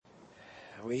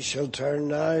We shall turn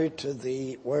now to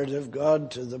the Word of God,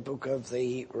 to the book of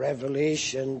the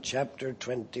Revelation, chapter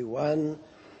 21,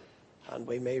 and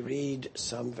we may read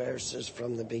some verses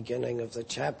from the beginning of the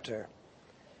chapter.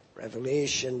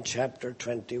 Revelation, chapter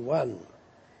 21.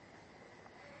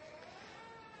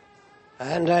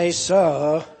 And I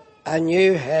saw a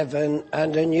new heaven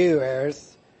and a new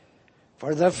earth,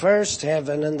 for the first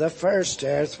heaven and the first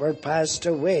earth were passed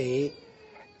away,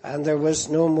 and there was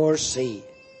no more sea.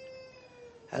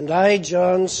 And I,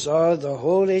 John, saw the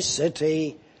holy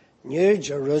city, New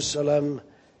Jerusalem,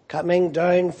 coming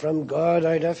down from God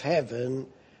out of heaven,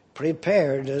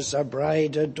 prepared as a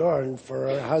bride adorned for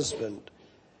her husband.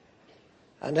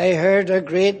 And I heard a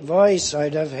great voice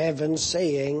out of heaven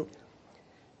saying,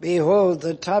 Behold,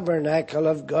 the tabernacle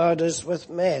of God is with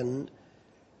men,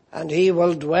 and he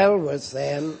will dwell with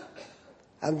them,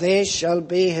 and they shall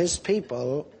be his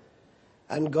people,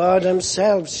 and God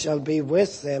himself shall be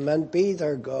with them and be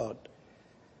their God.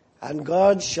 And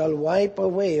God shall wipe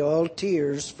away all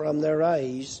tears from their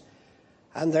eyes,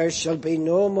 and there shall be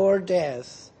no more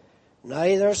death,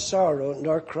 neither sorrow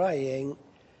nor crying,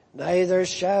 neither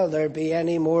shall there be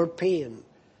any more pain,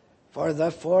 for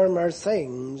the former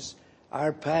things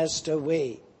are passed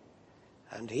away.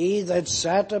 And he that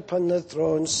sat upon the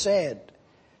throne said,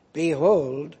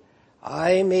 Behold,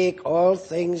 I make all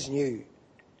things new.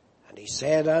 And he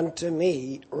said unto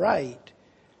me, Write,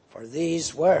 for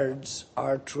these words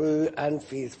are true and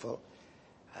faithful.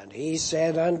 And he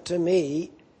said unto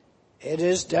me, It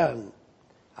is done.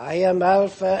 I am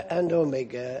Alpha and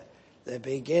Omega, the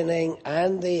beginning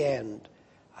and the end.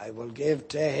 I will give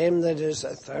to him that is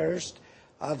athirst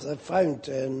of the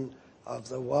fountain of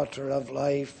the water of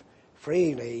life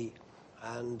freely.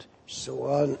 And so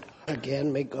on.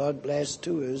 Again, may God bless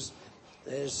to us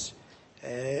this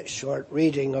short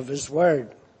reading of his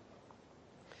word.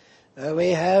 Now, we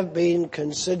have been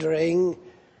considering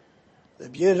the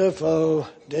beautiful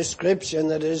description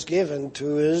that is given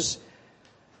to us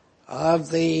of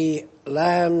the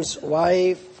Lamb's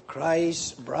wife,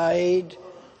 Christ's bride,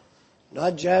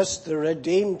 not just the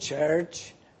redeemed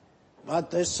church, but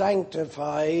the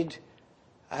sanctified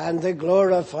and the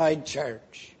glorified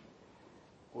church.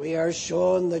 We are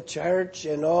shown the church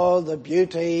in all the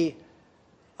beauty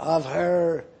of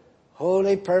her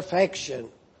holy perfection,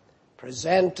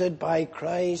 presented by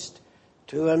Christ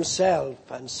to himself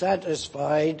and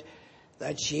satisfied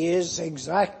that she is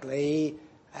exactly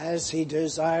as he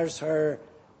desires her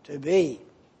to be.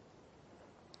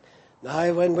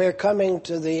 Now, when we're coming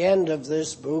to the end of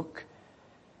this book,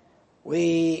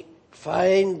 we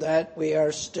find that we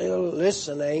are still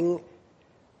listening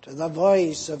to the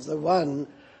voice of the one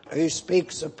who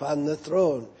speaks upon the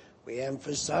throne. We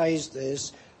emphasized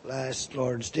this last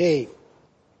Lord's Day.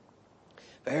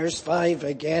 Verse 5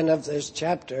 again of this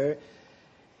chapter,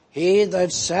 He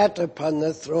that sat upon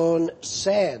the throne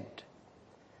said,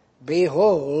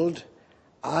 Behold,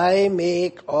 I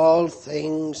make all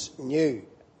things new.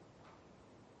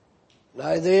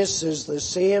 Now this is the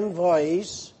same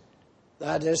voice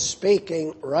that is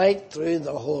speaking right through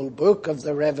the whole book of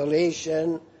the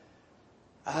Revelation,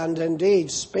 and indeed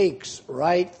speaks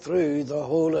right through the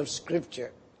whole of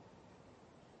Scripture.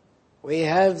 We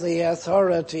have the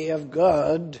authority of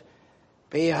God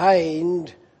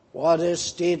behind what is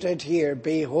stated here.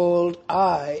 Behold,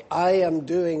 I am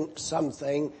doing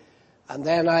something, and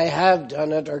then I have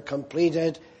done it or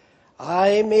completed.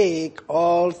 I make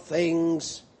all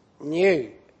things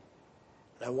new.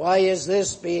 Now, why is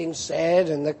this being said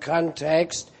in the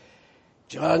context?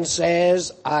 John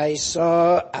says, I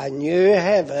saw a new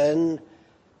heaven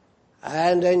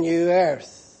and a new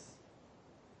earth.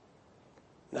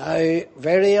 Now,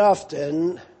 very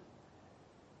often,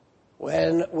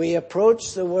 when we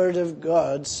approach the Word of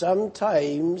God,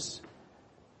 sometimes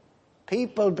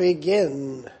people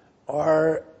begin,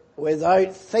 or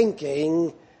without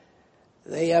thinking,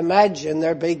 they imagine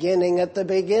they're beginning at the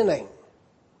beginning.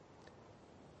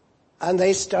 And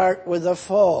they start with the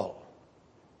fall.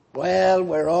 Well,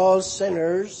 we're all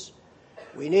sinners.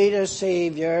 We need a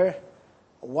Savior.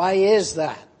 Why is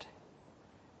that?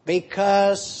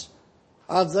 Because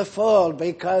of the fall,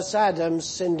 because Adam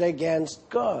sinned against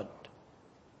God.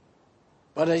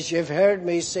 But as you've heard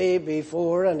me say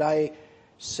before, and I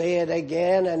say it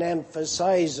again and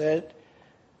emphasize it,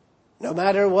 no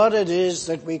matter what it is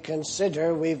that we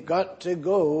consider, we've got to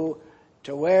go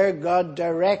to where God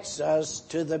directs us,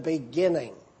 to the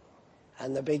beginning.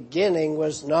 And the beginning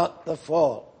was not the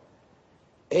fall.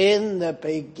 In the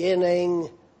beginning,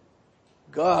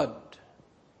 God.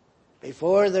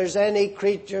 Before there's any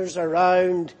creatures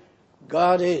around,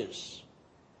 God is.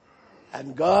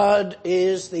 And God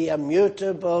is the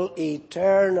immutable,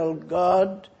 eternal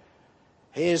God.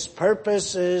 His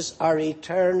purposes are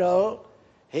eternal.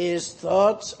 His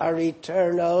thoughts are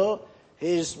eternal.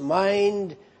 His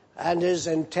mind and his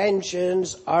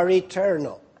intentions are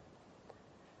eternal.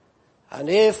 And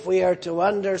if we are to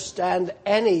understand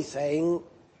anything,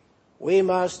 we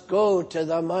must go to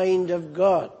the mind of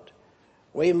God.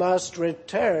 We must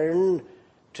return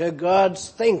to God's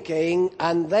thinking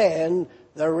and then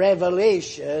the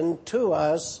revelation to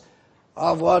us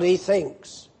of what he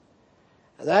thinks.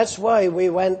 And that's why we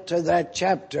went to that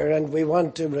chapter, and we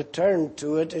want to return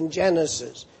to it in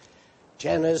Genesis.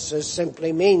 Genesis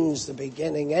simply means the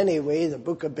beginning anyway, the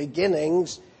book of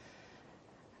beginnings.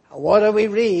 What do we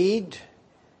read?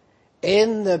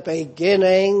 In the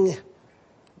beginning,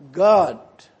 God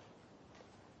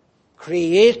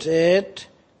created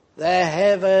the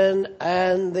heaven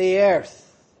and the earth.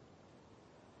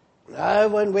 Now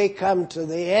when we come to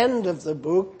the end of the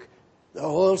book, the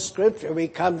whole scripture, we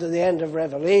come to the end of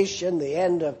Revelation, the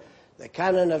end of the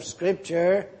canon of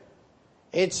scripture,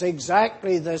 it's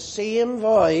exactly the same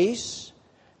voice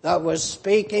that was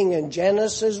speaking in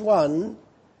Genesis 1,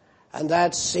 and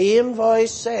that same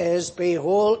voice says,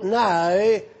 behold,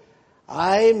 now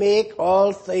I make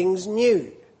all things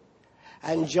new.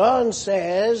 And John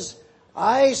says,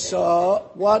 I saw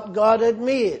what God had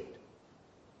made.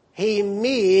 He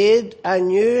made a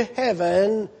new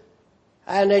heaven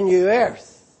and a new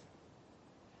earth.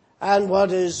 And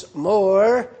what is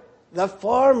more, the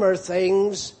former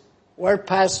things were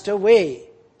passed away.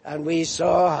 And we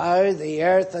saw how the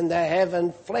earth and the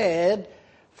heaven fled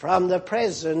from the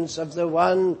presence of the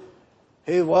one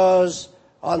who was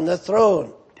on the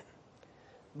throne.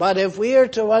 But if we are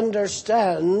to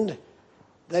understand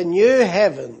the new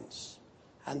heavens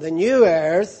and the new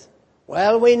earth,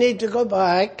 well, we need to go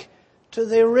back to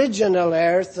the original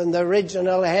earth and the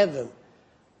original heaven.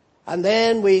 And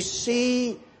then we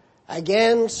see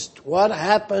against what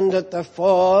happened at the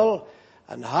fall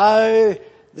and how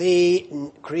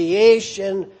the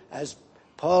creation, as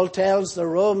Paul tells the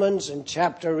Romans in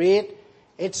chapter 8,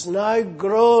 it's now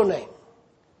groaning.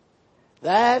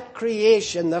 That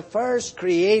creation, the first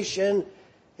creation,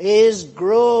 is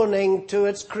groaning to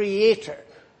its creator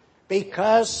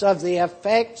because of the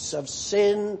effects of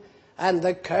sin and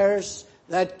the curse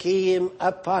that came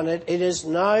upon it. It is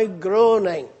now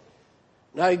groaning.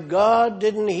 Now God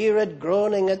didn't hear it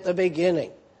groaning at the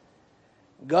beginning.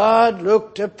 God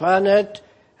looked upon it,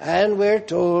 and we're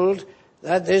told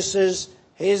that this is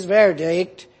his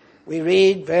verdict. We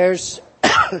read verse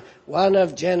 1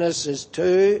 of Genesis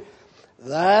 2.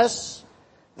 Thus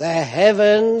the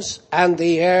heavens and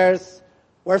the earth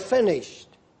were finished.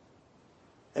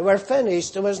 They were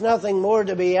finished. There was nothing more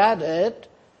to be added.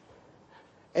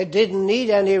 It didn't need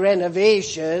any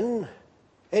renovation.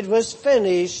 It was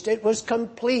finished. It was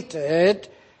completed.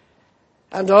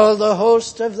 And all the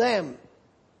host of them.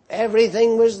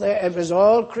 Everything was there. It was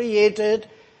all created.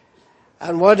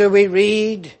 And what do we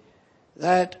read?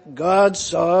 That God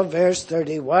saw, verse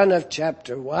 31 of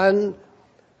chapter 1,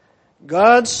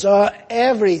 God saw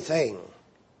everything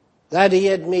that he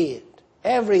had made.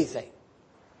 Everything.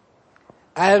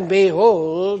 And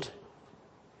behold,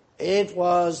 it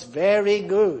was very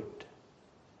good.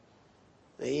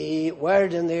 The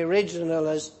word in the original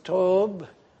is tob,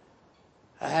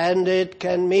 and it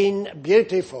can mean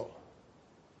beautiful.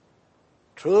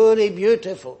 Truly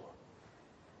beautiful.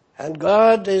 And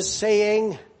God is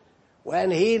saying, when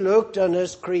he looked on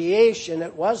his creation,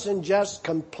 it wasn't just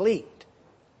complete,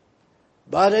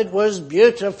 but it was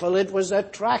beautiful, it was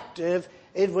attractive,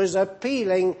 it was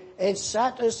appealing, it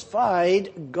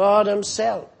satisfied God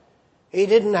himself. He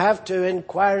didn't have to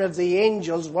inquire of the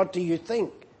angels, what do you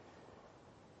think?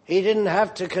 He didn't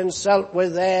have to consult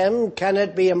with them. Can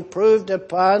it be improved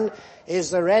upon?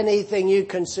 Is there anything you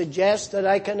can suggest that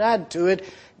I can add to it?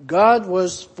 God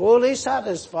was fully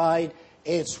satisfied.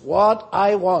 It's what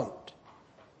I want.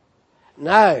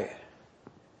 Now,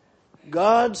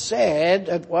 God said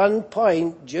at one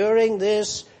point during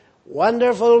this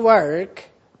wonderful work,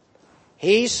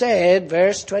 he said,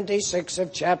 verse 26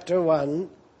 of chapter 1,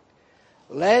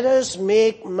 let us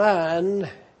make man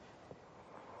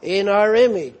in our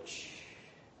image.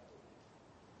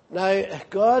 Now,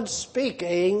 God's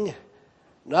speaking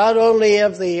not only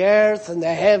of the earth and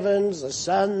the heavens, the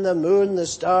sun, the moon, the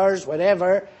stars,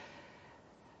 whatever,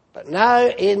 but now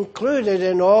included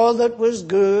in all that was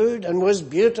good and was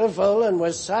beautiful and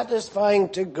was satisfying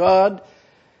to God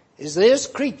is this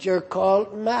creature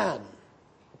called man.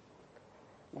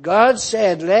 God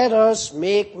said, let us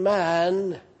make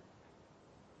man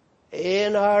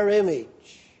in our image.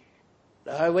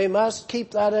 Now we must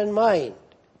keep that in mind.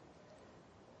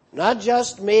 Not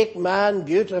just make man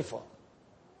beautiful,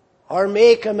 or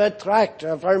make him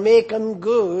attractive, or make him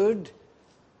good,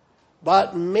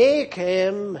 but make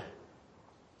him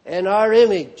in our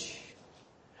image,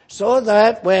 so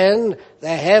that when the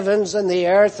heavens and the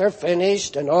earth are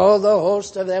finished and all the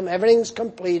host of them, everything's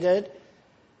completed,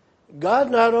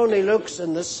 God not only looks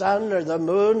in the sun or the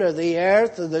moon or the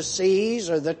earth or the seas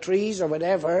or the trees or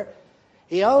whatever,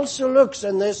 he also looks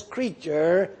in this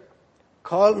creature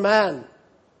called man.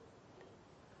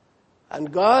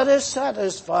 And God is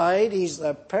satisfied. He's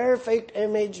the perfect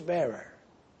image bearer.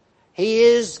 He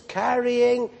is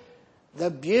carrying the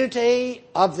beauty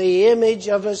of the image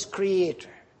of his Creator.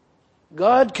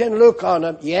 God can look on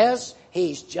him. Yes,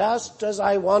 he's just as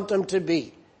I want him to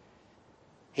be.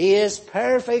 He is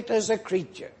perfect as a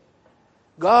creature.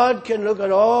 God can look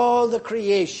at all the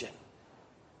creation.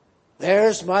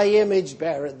 There's my image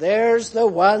bearer. There's the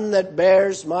one that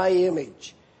bears my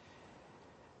image.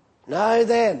 Now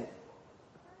then,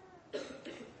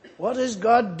 what does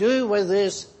God do with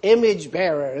this image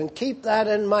bearer? And keep that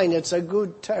in mind. It's a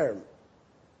good term.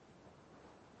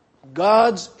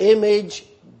 God's image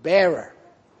bearer.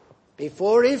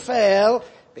 Before he fell,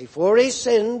 before he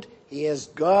sinned, he is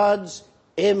God's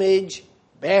image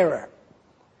bearer.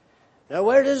 Now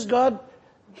what does God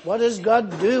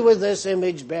do with this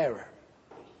image bearer?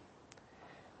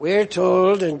 We're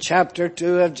told in chapter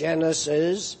 2 of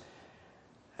Genesis,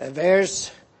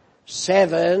 verse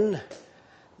 7,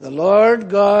 the Lord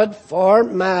God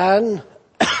formed man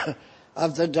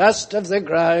of the dust of the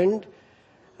ground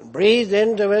and breathed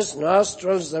into his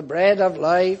nostrils the breath of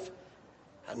life,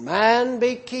 and man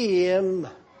became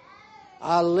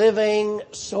a living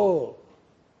soul.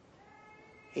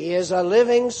 He is a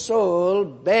living soul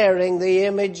bearing the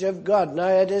image of God. Now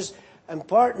it is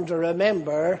important to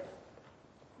remember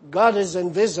God is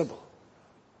invisible.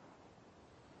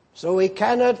 So we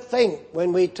cannot think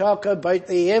when we talk about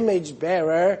the image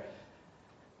bearer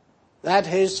that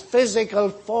his physical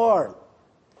form,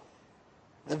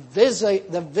 the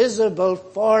visible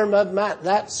form of man,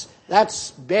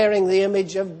 that's bearing the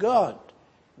image of God.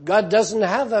 God doesn't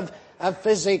have a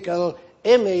physical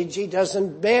image. He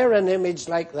doesn't bear an image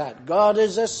like that. God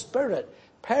is a spirit,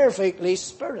 perfectly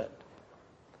spirit.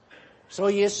 So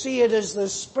you see, it is the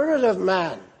spirit of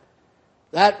man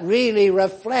that really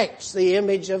reflects the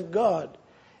image of God.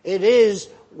 It is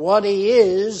what he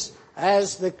is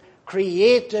as the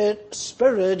created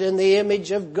spirit in the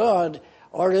image of God,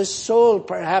 or his soul,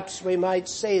 perhaps we might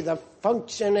say, the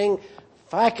functioning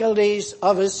faculties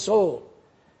of his soul.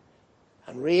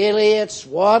 And really it's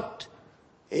what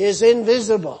is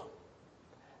invisible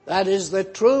that is the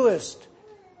truest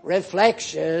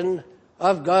reflection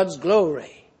of God's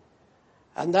glory.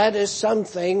 And that is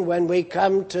something when we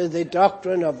come to the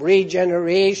doctrine of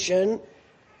regeneration,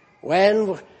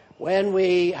 when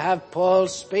we have Paul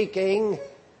speaking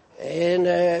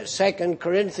in 2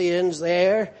 Corinthians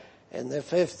there, in the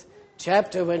 5th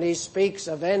chapter, when he speaks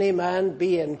of any man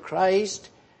be in Christ,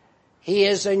 he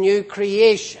is a new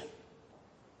creation.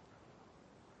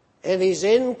 If he's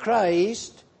in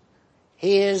Christ,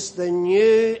 he is the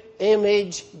new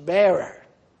image bearer.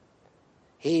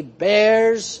 He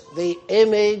bears the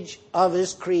image of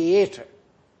his Creator.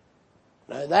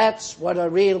 Now that's what a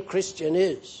real Christian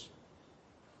is.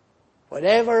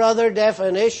 Whatever other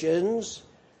definitions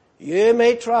you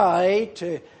may try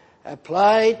to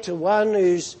apply to one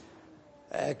who's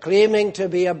claiming to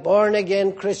be a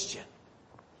born-again Christian,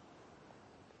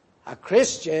 a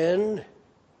Christian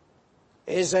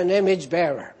is an image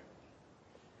bearer.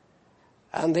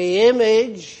 And the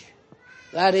image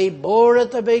that he bore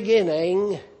at the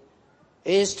beginning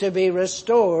is to be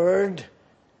restored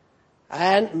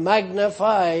and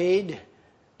magnified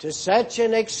to such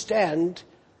an extent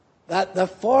that the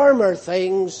former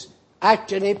things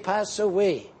actually pass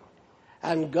away.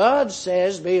 And God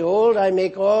says, behold, I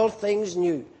make all things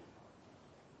new.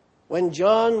 When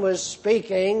John was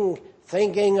speaking,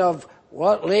 thinking of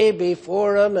what lay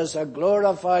before him as a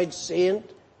glorified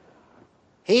saint,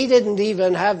 he didn't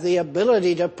even have the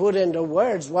ability to put into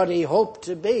words what he hoped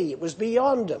to be. It was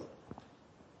beyond him.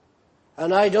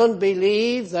 And I don't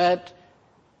believe that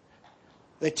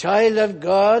the child of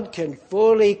God can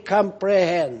fully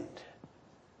comprehend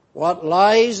what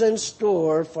lies in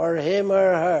store for him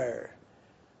or her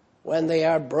when they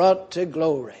are brought to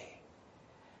glory.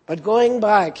 But going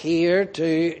back here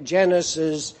to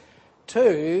Genesis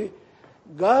 2,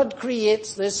 God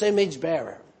creates this image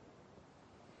bearer.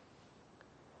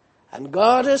 And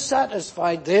God is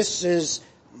satisfied, this is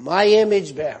my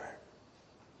image bearer.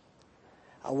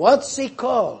 And what's he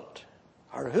called?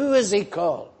 Or who is he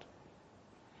called?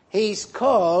 he's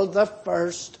called the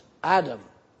first Adam.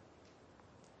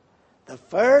 The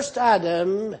first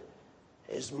Adam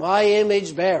is my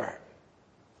image bearer.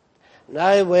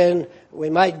 Now when we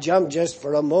might jump just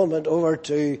for a moment over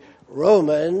to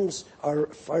Romans, or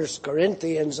 1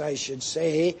 Corinthians I should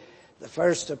say, the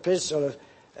first epistle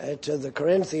to the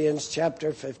Corinthians,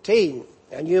 chapter 15.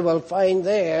 And you will find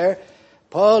there,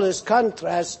 Paul is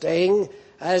contrasting,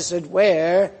 as it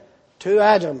were, two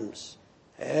Adams.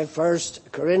 1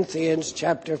 Corinthians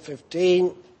chapter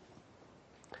 15,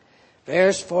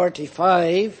 verse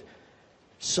 45,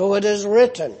 so it is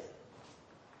written.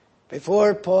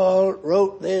 Before Paul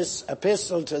wrote this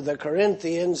epistle to the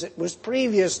Corinthians, it was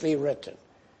previously written.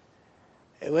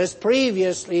 It was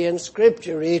previously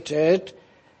inscripturated.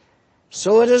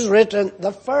 So it is written,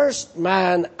 the first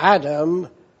man, Adam,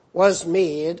 was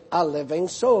made a living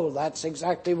soul. That's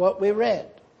exactly what we read.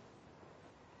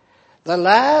 The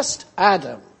last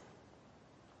Adam,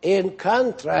 in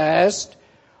contrast,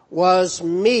 was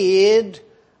made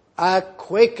a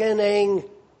quickening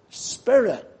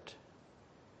spirit.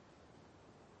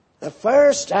 The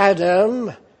first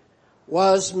Adam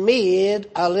was made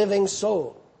a living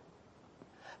soul.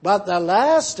 But the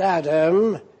last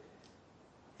Adam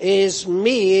is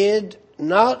made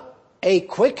not a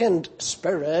quickened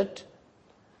spirit,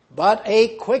 but a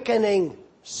quickening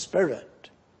spirit.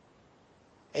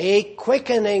 A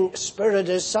quickening spirit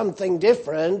is something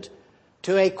different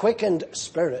to a quickened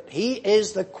spirit. He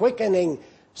is the quickening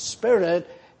spirit.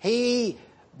 He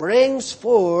brings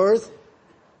forth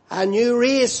a new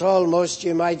race almost,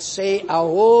 you might say, a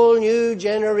whole new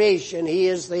generation. He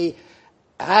is the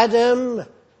Adam,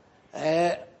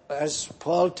 as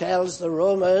Paul tells the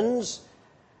Romans,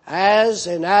 as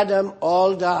in Adam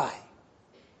all die.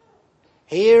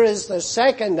 Here is the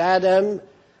second Adam.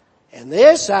 In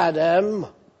this Adam,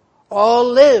 all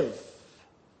live.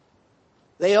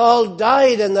 They all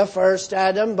died in the first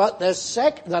Adam, but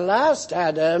the last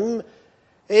Adam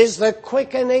is the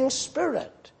quickening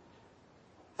spirit.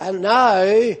 And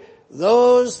now,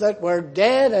 those that were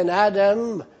dead in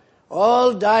Adam,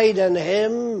 all died in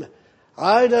him.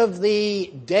 Out of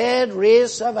the dead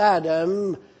race of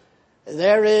Adam,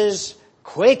 there is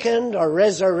quickened or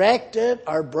resurrected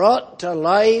or brought to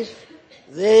life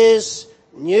this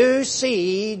new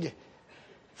seed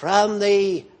from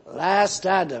the last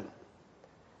Adam.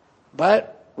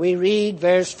 But we read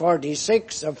verse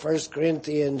 46 of 1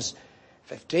 Corinthians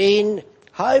 15,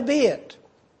 howbeit,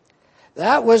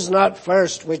 that was not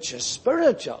first which is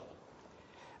spiritual,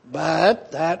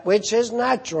 but that which is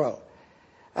natural,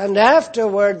 and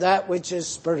afterward that which is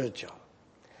spiritual.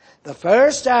 The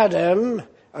first Adam,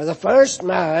 or the first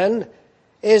man,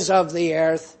 is of the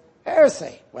earth,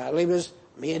 earthy. Well, he was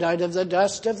made out of the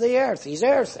dust of the earth. He's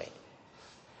earthy.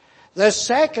 The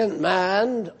second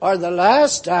man, or the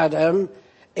last Adam,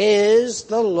 is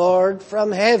the Lord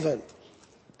from heaven.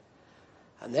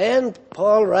 And then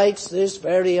Paul writes this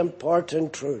very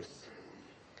important truth.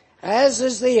 As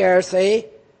is the earthy,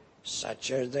 such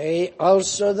are they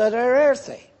also that are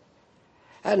earthy.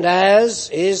 And as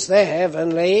is the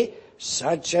heavenly,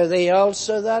 such are they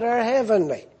also that are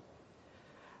heavenly.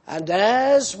 And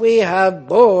as we have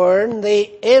borne the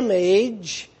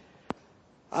image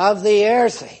of the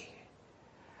earthy,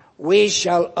 we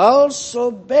shall also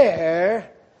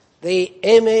bear the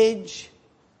image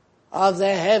of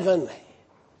the heavenly.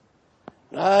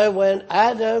 Now, when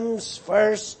Adam's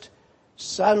first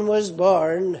son was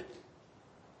born,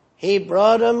 he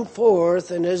brought him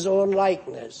forth in his own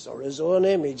likeness, or his own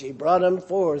image. He brought him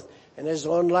forth in his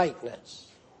own likeness.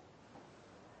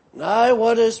 Now,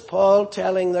 what is Paul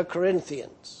telling the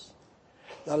Corinthians?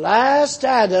 The last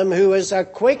Adam, who is a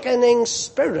quickening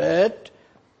spirit,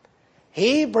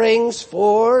 he brings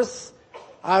forth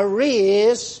a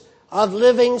race of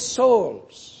living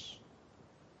souls.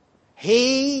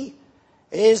 He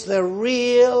is the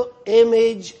real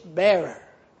image bearer.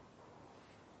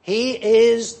 He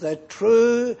is the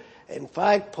true, in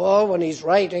fact, Paul, when he's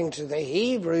writing to the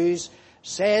Hebrews,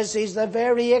 says he's the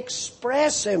very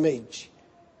express image.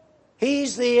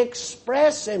 He's the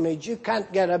express image. You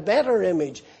can't get a better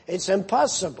image. It's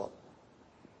impossible.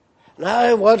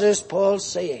 Now, what is Paul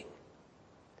saying?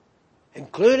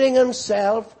 Including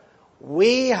himself,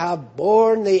 we have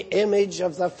borne the image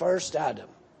of the first Adam.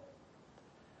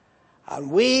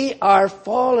 And we are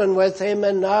fallen with him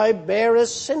and now bear a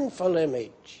sinful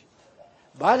image.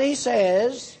 But he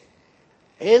says,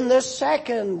 in the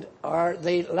second, or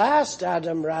the last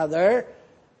Adam rather,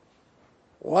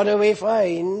 what do we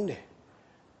find?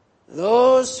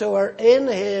 Those who are in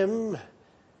him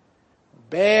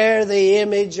bear the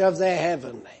image of the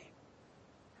heavenly.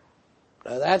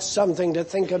 Now that's something to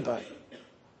think about.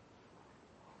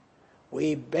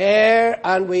 we bear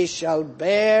and we shall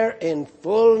bear in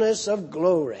fullness of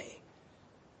glory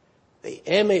the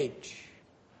image,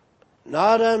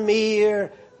 not a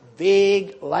mere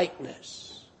vague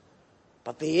likeness,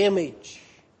 but the image.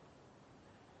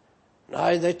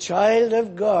 Now the child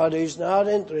of God who's not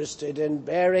interested in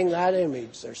bearing that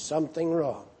image, there's something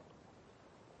wrong.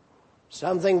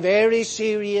 Something very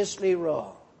seriously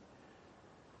wrong.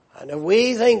 And if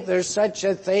we think there's such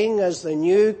a thing as the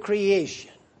new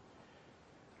creation,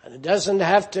 and it doesn't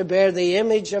have to bear the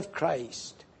image of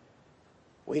Christ,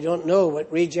 we don't know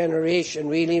what regeneration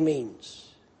really means.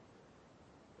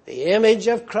 The image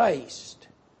of Christ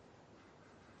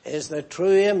is the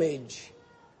true image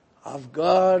of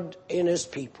God in His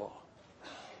people,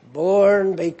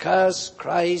 born because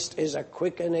Christ is a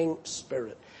quickening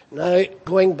spirit. Now,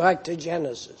 going back to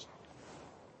Genesis.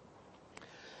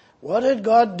 What did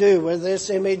God do with this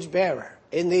image bearer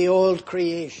in the old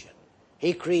creation?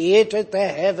 He created the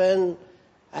heaven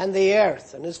and the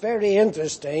earth. And it's very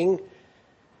interesting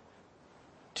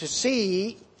to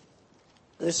see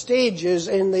the stages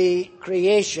in the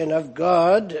creation of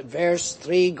God. Verse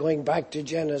 3, going back to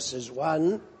Genesis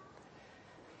 1.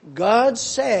 God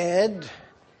said,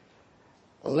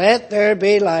 "Let there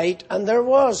be light," and there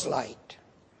was light.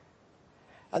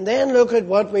 And then look at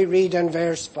what we read in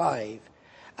verse 5.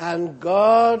 And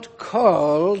God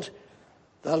called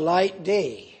the light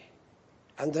day,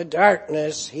 and the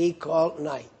darkness He called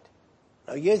night.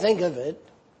 Now you think of it.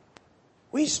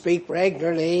 We speak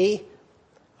regularly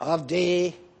of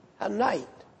day and night.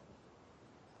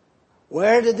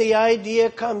 Where did the idea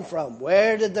come from?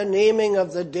 Where did the naming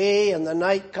of the day and the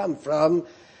night come from?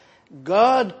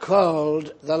 God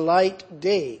called the light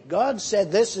day. God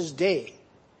said, this is day.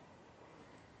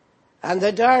 And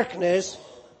the darkness,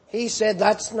 He said,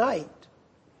 that's night.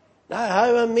 Now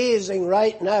how amazing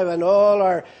right now in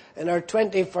our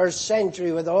 21st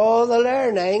century with all the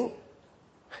learning,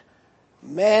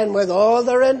 men with all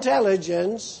their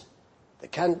intelligence, they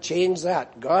can't change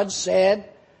that. God said,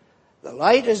 the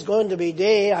light is going to be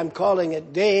day, I'm calling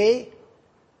it day.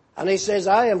 And He says,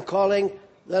 I am calling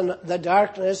the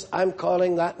darkness, I'm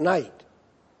calling that night.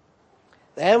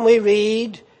 Then we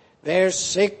read verse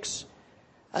 6,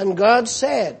 and God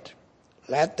said,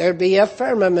 let there be a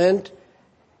firmament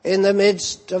in the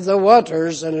midst of the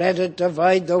waters, and let it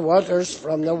divide the waters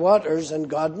from the waters. And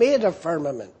God made a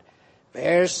firmament.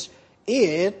 Verse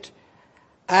 8,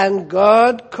 and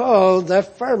God called the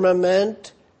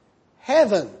firmament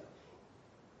heaven.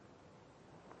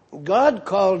 God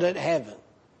called it heaven.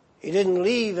 He didn't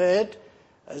leave it,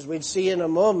 as we'd see in a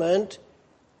moment.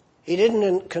 He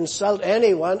didn't consult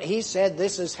anyone. He said,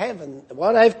 this is heaven.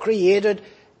 What I've created,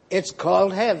 it's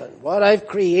called heaven. What I've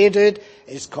created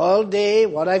is called day.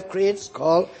 What I've created is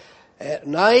called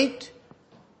night.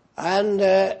 And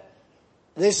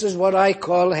this is what I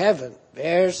call heaven.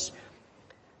 Verse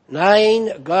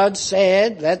 9, God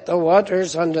said, let the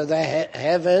waters under the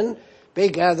heaven be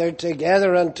gathered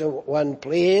together unto one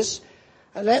place,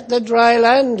 and let the dry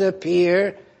land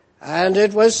appear. And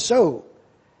it was so.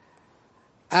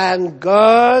 And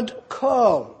God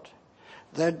called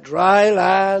the dry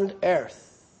land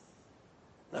earth.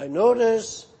 Now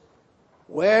notice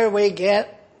where we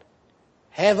get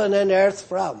heaven and earth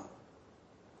from.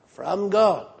 From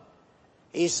God.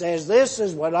 He says, this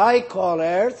is what I call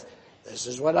earth. This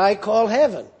is what I call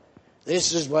heaven.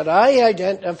 This is what I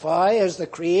identify as the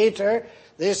Creator.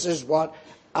 This is what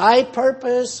I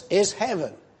purpose is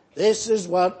heaven. This is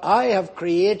what I have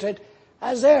created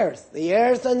as earth, the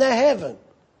earth and the heaven.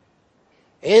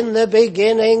 In the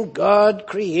beginning, God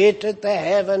created the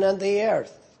heaven and the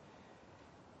earth.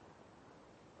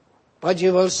 But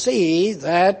you will see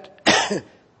that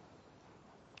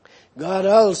God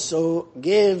also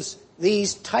gives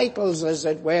these titles, as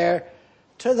it were,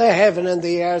 to the heaven and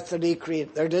the earth that He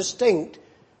created. They're distinct,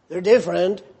 they're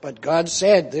different, but God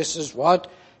said this is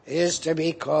what is to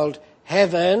be called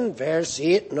heaven. Verse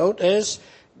 8, notice,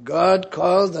 God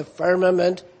called the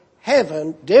firmament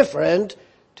heaven, different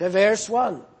to verse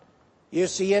 1. You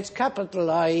see it's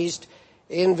capitalized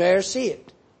in verse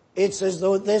 8. It's as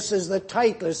though this is the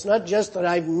title. It's not just that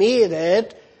I've made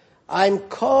it, I'm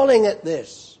calling it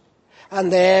this.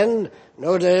 And then,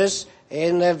 notice,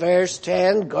 in verse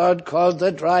 10, God called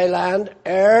the dry land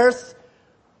earth,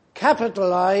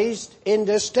 capitalized in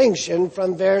distinction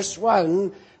from verse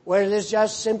 1, where it is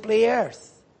just simply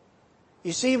earth.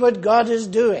 You see what God is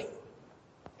doing?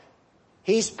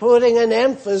 He's putting an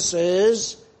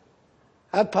emphasis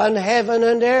upon heaven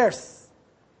and earth.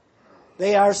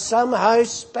 They are somehow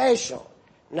special.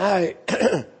 Now,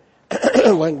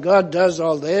 when God does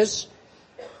all this,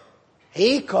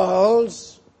 He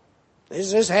calls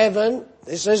This is heaven.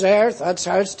 This is earth. That's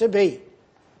how it's to be.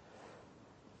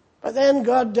 But then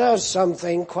God does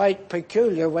something quite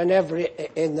peculiar whenever,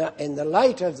 in the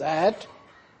light of that,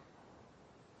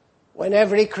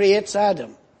 whenever he creates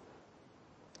Adam.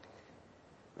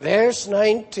 Verse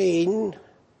 19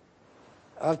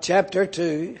 of chapter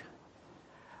 2,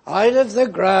 out of the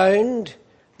ground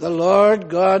the Lord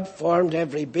God formed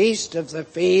every beast of the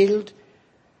field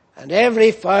and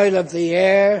every fowl of the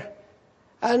air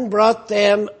and brought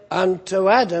them unto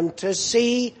Adam to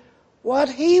see what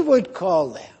he would call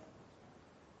them.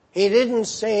 He didn't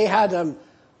say, Adam,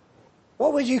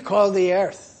 what would you call the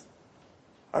earth?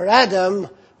 Or Adam,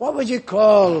 what would you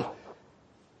call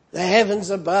the heavens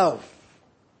above?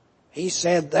 He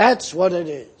said, that's what it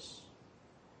is.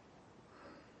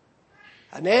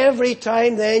 And every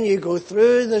time then you go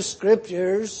through the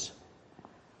scriptures,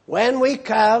 when we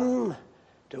come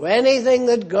to anything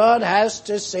that God has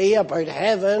to say about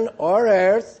heaven or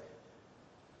earth,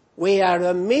 we are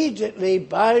immediately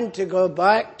bound to go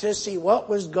back to see what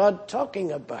was God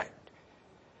talking about.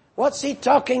 What's he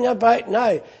talking about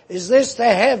now? Is this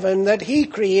the heaven that he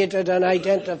created and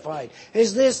identified?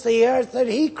 Is this the earth that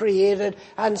he created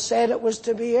and said it was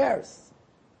to be earth?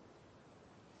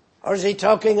 Or is he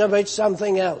talking about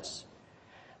something else?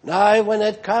 Now, when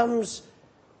it comes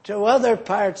to other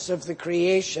parts of the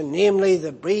creation, namely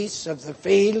the beasts of the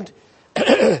field,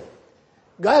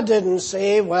 God didn't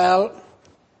say, well,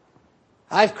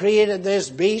 I've created this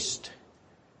beast.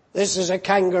 This is a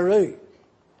kangaroo.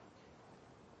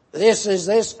 This is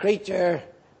this creature.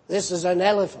 This is an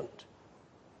elephant.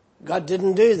 God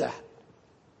didn't do that.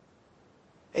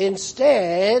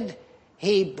 Instead,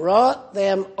 he brought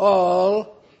them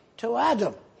all to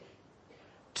Adam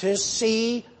to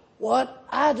see what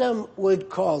Adam would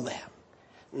call them.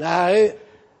 Now,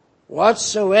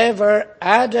 whatsoever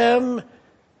Adam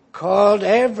called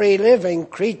every living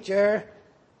creature,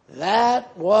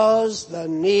 that was the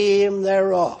name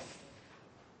thereof.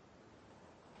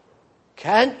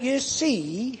 Can't you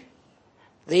see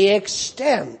the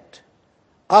extent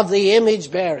of the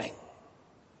image bearing?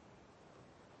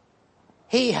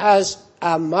 He has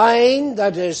a mind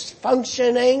that is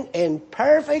functioning in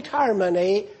perfect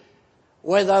harmony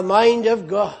with the mind of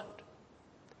God.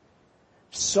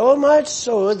 So much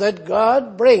so that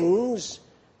God brings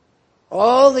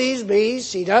all these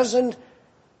beasts. He doesn't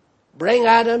bring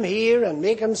Adam here and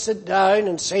make him sit down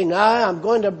and say, now I'm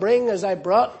going to bring, as I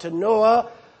brought to Noah,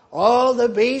 all the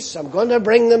beasts. I'm going to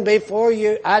bring them before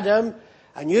you, Adam,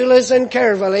 and you listen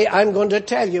carefully. I'm going to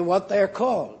tell you what they're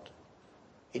called.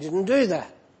 He didn't do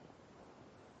that.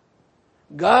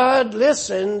 God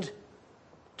listened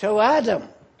to Adam.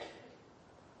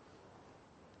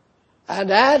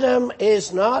 And Adam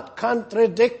is not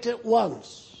contradicted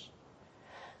once.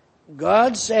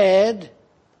 God said,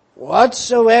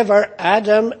 whatsoever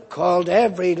Adam called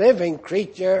every living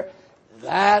creature,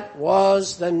 that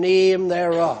was the name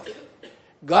thereof.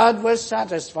 God was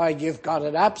satisfied. You've got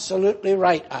it absolutely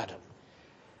right, Adam.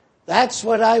 That's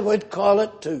what I would call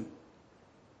it too.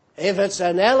 If it's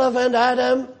an elephant,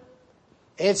 Adam,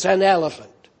 it's an elephant.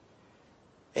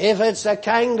 If it's a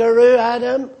kangaroo,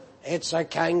 Adam, it's a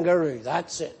kangaroo.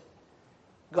 That's it.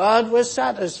 God was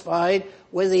satisfied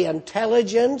with the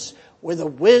intelligence, with the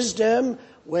wisdom,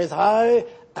 with how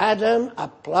Adam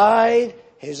applied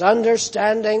his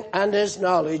understanding and his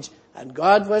knowledge. And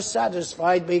God was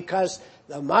satisfied because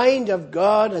the mind of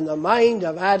God and the mind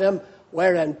of Adam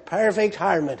were in perfect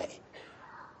harmony.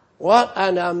 What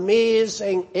an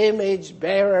amazing image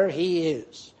bearer he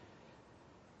is.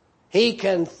 He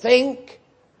can think,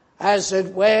 as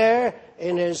it were,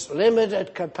 in his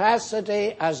limited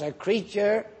capacity as a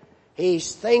creature.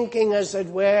 He's thinking, as it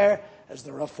were, as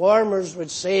the reformers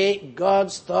would say,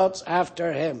 God's thoughts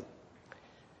after him.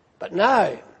 But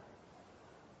now,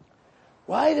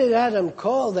 why did Adam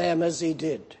call them as he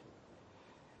did?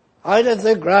 Out of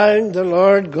the ground the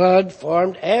Lord God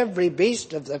formed every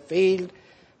beast of the field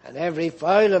and every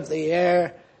fowl of the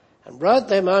air, and brought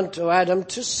them unto Adam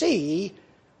to see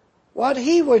what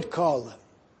he would call them.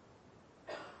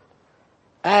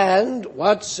 And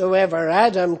whatsoever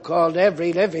Adam called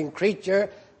every living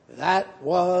creature, that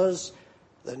was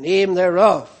the name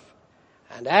thereof.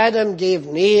 And Adam gave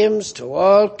names to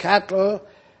all cattle,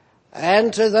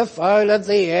 and to the fowl of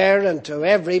the air, and to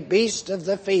every beast of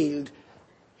the field.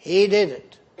 He did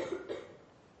it.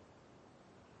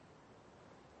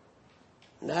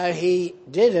 Now he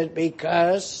did it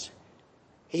because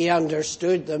he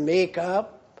understood the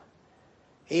makeup.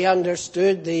 He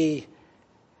understood the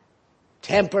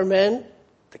temperament,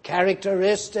 the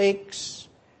characteristics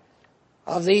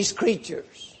of these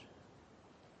creatures.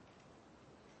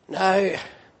 Now,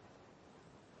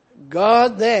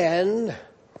 God then,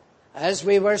 as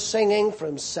we were singing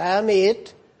from Psalm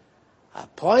 8,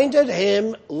 appointed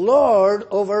him Lord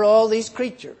over all these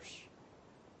creatures.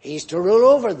 He's to rule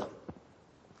over them.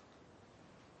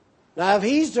 Now, if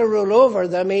he's to rule over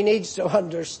them, he needs to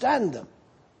understand them.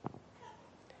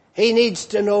 He needs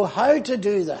to know how to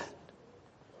do that.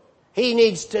 He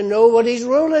needs to know what he's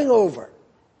ruling over.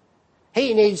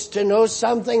 He needs to know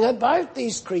something about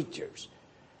these creatures,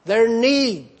 their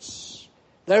needs,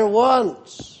 their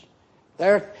wants,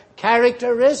 their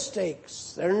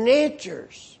characteristics, their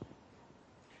natures.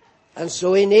 And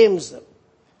so he names them.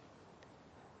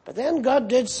 But then God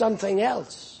did something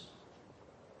else.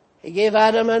 He gave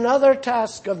Adam another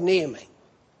task of naming.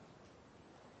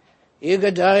 You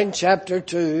go down chapter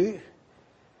 2.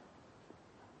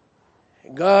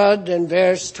 God, in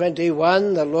verse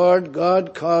 21, the Lord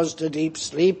God caused a deep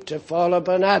sleep to fall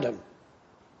upon Adam.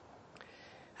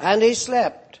 And he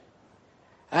slept.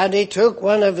 And he took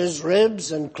one of his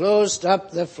ribs and closed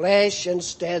up the flesh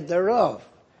instead thereof.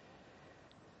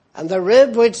 And the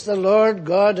rib which the Lord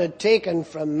God had taken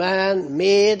from man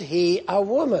made he a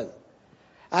woman,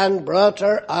 and brought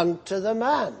her unto the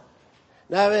man.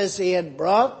 Now as he had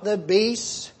brought the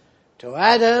beast to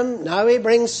Adam, now he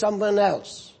brings someone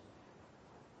else.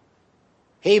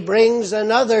 He brings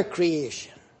another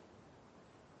creation.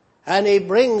 And he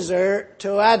brings her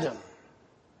to Adam.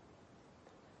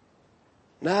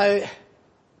 Now,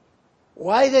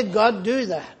 why did God do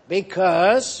that?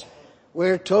 Because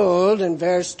we're told in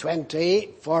verse 20,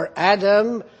 for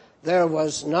Adam there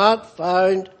was not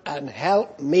found an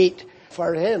helpmeet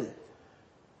for him.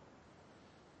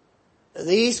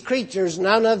 These creatures,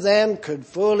 none of them could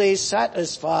fully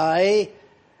satisfy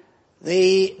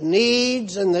the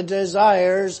needs and the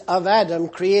desires of Adam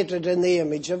created in the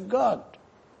image of God.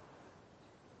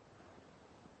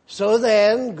 So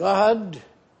then God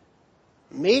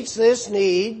meets this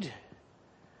need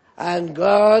and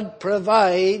God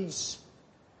provides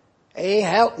a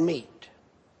helpmeet,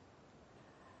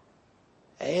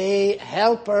 a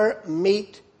helper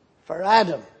meet for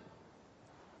Adam.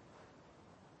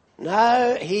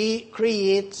 Now he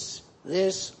creates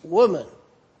this woman.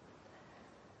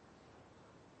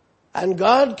 And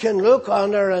God can look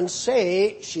on her and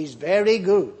say, she's very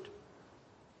good,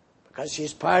 because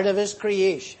she's part of his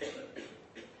creation.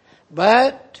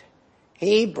 But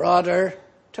he brought her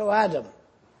to Adam.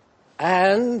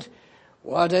 And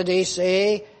what did he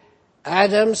say?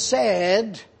 Adam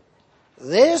said,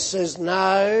 this is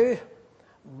now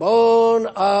bone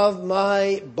of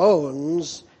my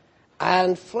bones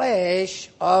and flesh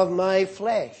of my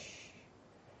flesh.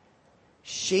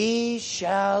 She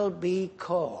shall be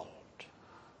called.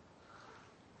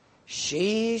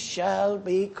 She shall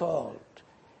be called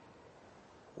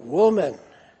woman,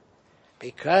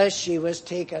 because she was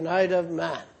taken out of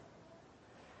man.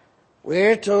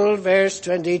 We're told, verse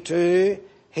 22,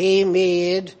 he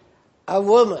made a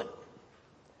woman.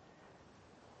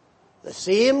 The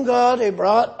same God who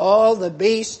brought all the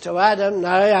beasts to Adam,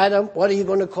 now Adam, what are you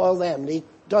going to call them? And he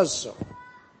does so.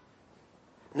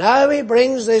 Now he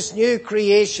brings this new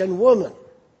creation woman.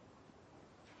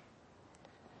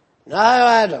 Now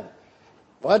Adam,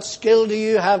 what skill do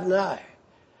you have now?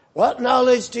 What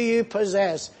knowledge do you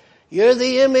possess? You're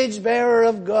the image bearer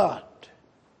of God.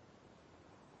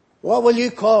 What will you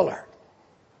call her?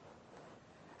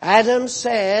 Adam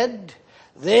said,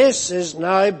 this is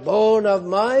now bone of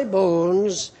my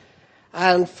bones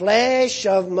and flesh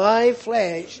of my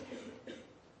flesh.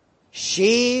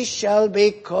 She shall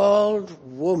be called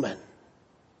woman.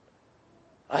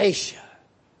 Aisha.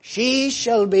 She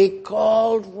shall be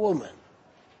called woman.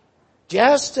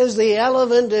 Just as the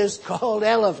elephant is called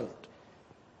elephant.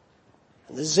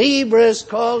 And the zebra is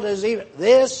called a zebra.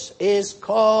 This is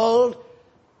called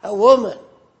a woman.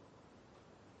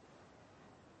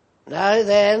 Now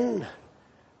then,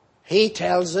 he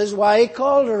tells us why he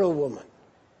called her a woman.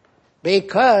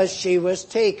 Because she was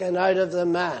taken out of the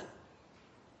man.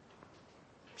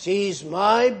 She's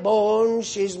my bone,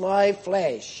 she's my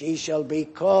flesh. She shall be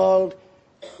called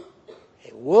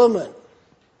a woman.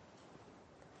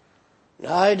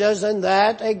 Now doesn't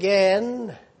that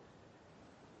again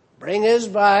bring us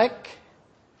back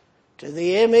to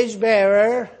the image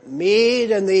bearer, made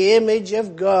in the image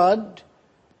of God,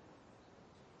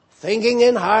 thinking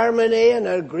in harmony and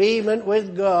agreement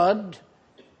with God?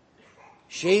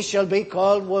 She shall be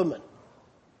called woman.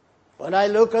 When I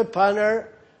look upon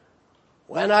her,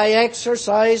 when I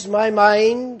exercise my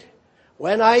mind,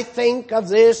 when I think of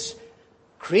this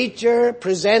creature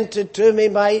presented to me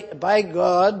by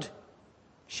God,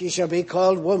 she shall be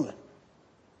called woman.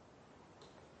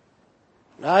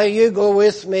 Now you go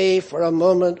with me for a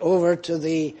moment over to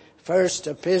the first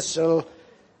epistle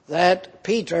that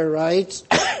Peter writes.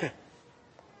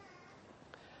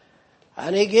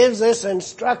 And he gives this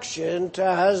instruction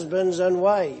to husbands and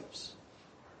wives.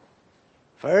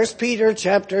 1 Peter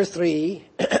chapter 3,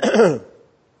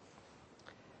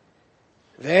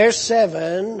 verse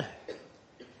 7,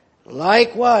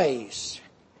 likewise,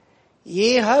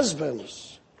 ye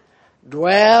husbands,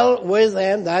 dwell with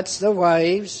them, that's the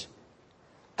wives,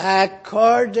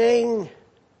 according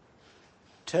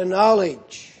to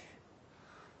knowledge.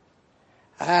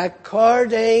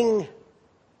 According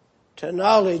to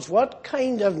knowledge. What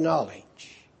kind of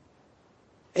knowledge?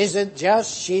 Is it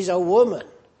just she's a woman?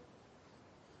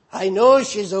 I know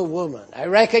she's a woman. I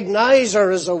recognize her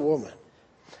as a woman.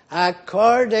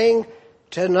 According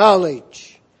to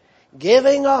knowledge,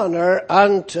 giving honor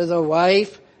unto the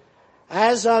wife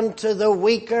as unto the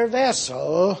weaker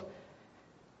vessel,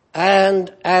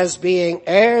 and as being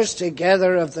heirs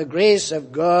together of the grace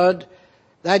of God,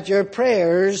 that your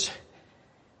prayers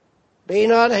be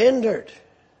not hindered.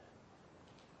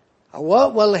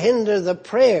 What will hinder the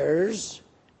prayers?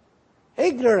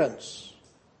 Ignorance.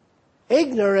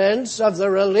 Ignorance of the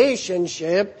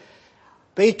relationship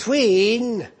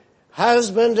between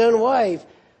husband and wife.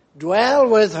 Dwell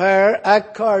with her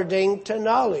according to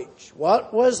knowledge.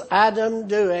 What was Adam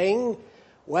doing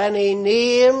when he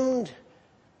named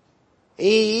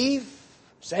Eve?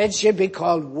 Said she'd be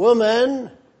called woman.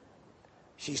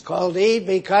 She's called Eve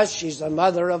because she's the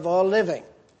mother of all living.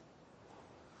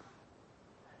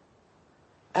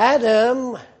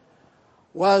 Adam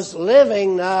was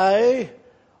living now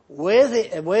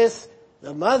with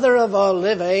the mother of all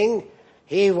living.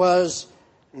 He was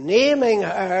naming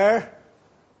her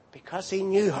because he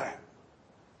knew her.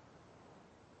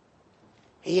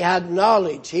 He had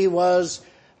knowledge. He was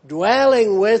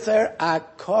dwelling with her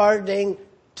according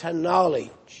to knowledge.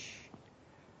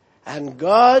 And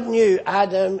God knew,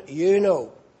 Adam, you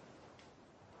know.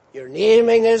 Your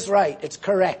naming is right. It's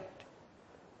correct.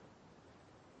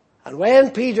 And when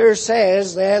Peter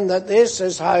says then that this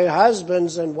is how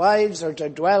husbands and wives are to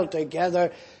dwell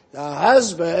together, the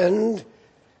husband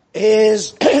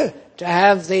is to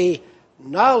have the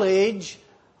knowledge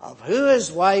of who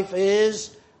his wife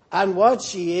is and what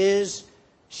she is.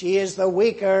 She is the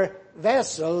weaker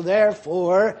vessel,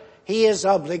 therefore he has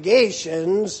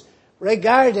obligations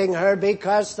regarding her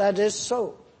because that is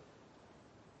so.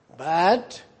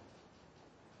 But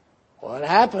what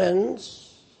happens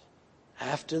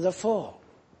after the fall?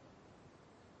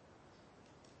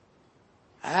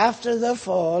 After the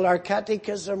fall, our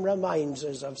catechism reminds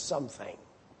us of something.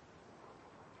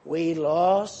 We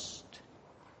lost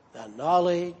the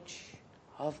knowledge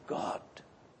of God.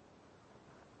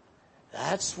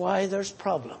 That's why there's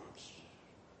problems.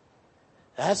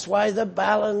 That's why the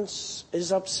balance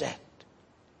is upset.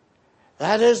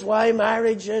 That is why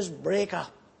marriages break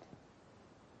up.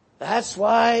 That's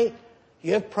why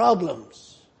you have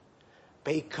problems.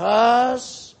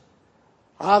 Because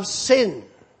of sin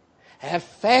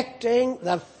affecting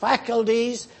the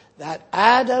faculties that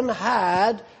Adam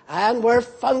had and were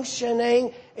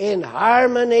functioning in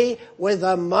harmony with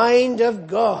the mind of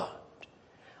God.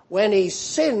 When he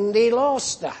sinned, he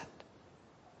lost that.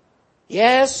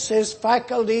 Yes, his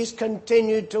faculties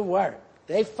continued to work.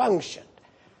 They functioned.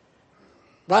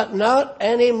 But not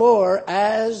anymore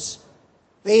as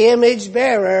the image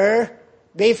bearer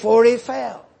before he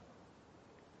fell.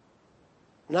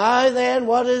 Now then,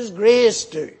 what does grace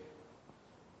do?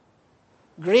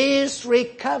 Grace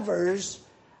recovers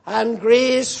and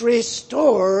grace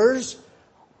restores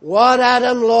what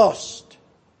Adam lost.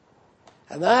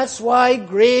 And that's why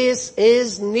grace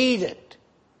is needed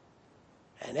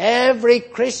in every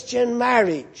Christian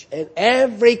marriage, in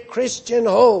every Christian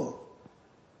home.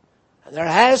 And there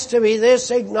has to be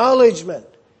this acknowledgement.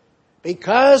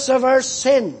 Because of our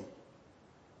sin,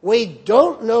 we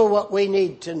don't know what we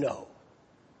need to know.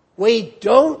 We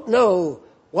don't know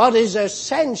what is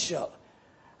essential.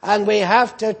 And we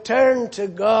have to turn to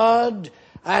God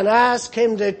and ask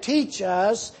him to teach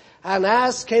us and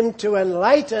ask him to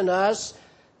enlighten us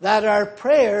that our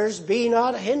prayers be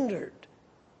not hindered.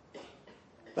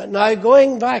 But now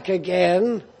going back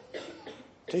again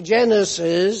to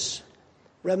Genesis,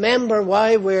 remember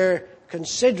why we're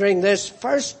considering this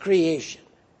first creation,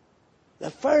 the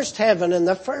first heaven and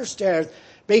the first earth,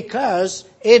 because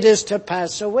it is to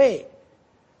pass away.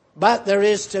 But there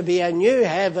is to be a new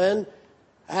heaven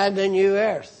and a new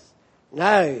earth.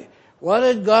 Now, what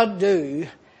did God do?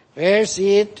 Verse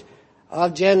 8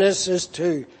 of Genesis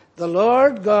 2. The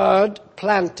Lord God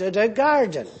planted a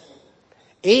garden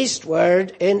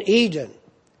eastward in Eden,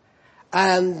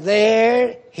 and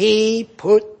there he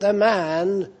put the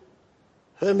man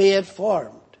whom he had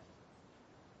formed.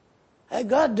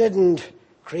 God didn't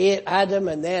create Adam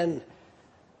and then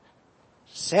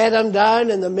set him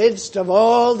down in the midst of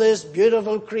all this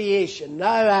beautiful creation.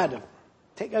 Now, Adam,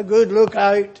 take a good look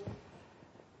out.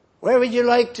 Where would you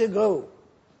like to go?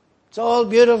 It's all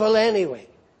beautiful anyway.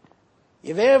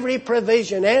 You've every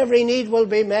provision, every need will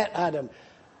be met, Adam.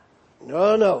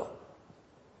 No.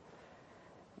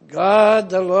 God,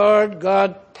 the Lord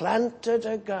God, planted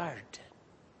a garden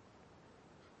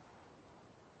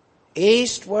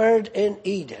eastward in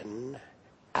Eden,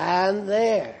 and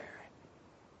there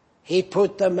he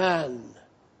put the man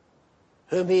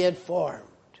whom he had formed.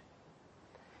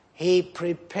 He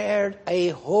prepared a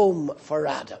home for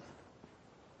Adam.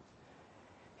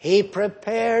 He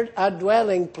prepared a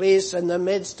dwelling place in the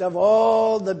midst of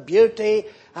all the beauty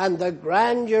and the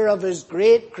grandeur of his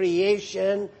great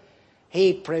creation.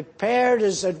 He prepared,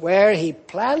 as it were, he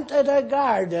planted a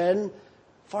garden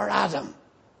for Adam.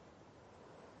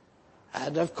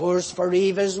 And of course for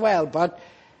Eve as well. But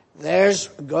there's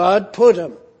God put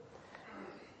him.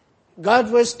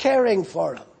 God was caring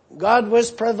for him. God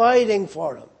was providing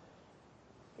for him.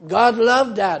 God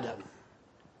loved Adam.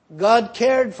 God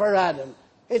cared for Adam.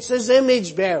 It's his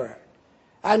image bearer.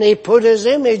 And he put his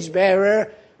image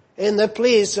bearer in the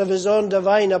place of his own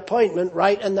divine appointment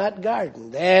right in that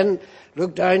garden. Then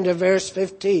look down to verse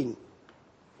 15.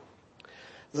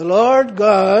 The Lord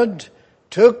God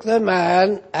took the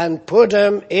man and put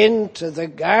him into the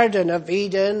Garden of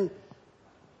Eden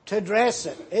to dress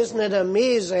it. Isn't it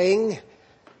amazing?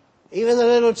 Even the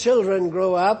little children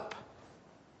grow up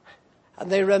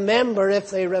and they remember, if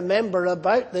they remember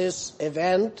about this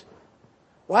event,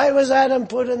 why was Adam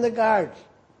put in the garden?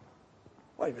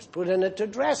 Well, he was put in it to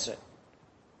dress it,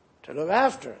 to look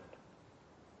after it.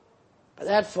 But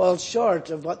that falls short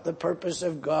of what the purpose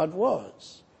of God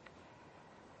was.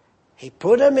 He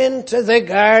put him into the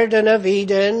Garden of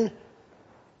Eden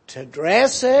to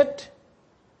dress it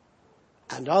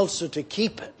and also to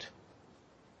keep it.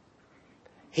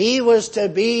 He was to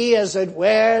be, as it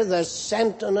were, the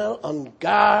sentinel on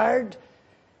guard,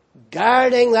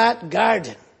 guarding that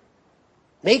garden,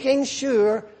 making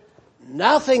sure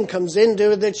nothing comes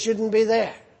into it that shouldn't be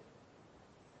there.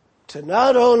 To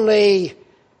not only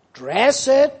dress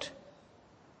it,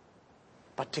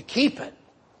 but to keep it,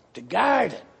 to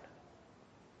guard it.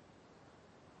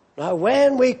 Now,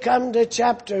 when we come to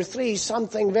chapter 3,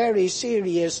 something very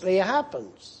seriously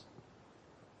happens.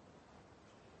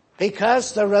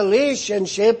 Because the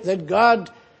relationship that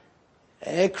God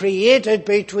created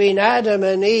between Adam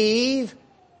and Eve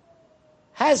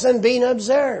hasn't been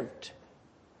observed.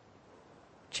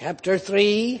 Chapter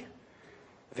 3,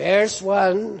 verse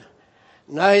 1.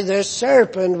 Now the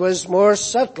serpent was more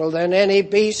subtle than any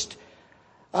beast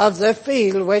of the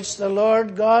field which the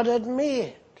Lord God had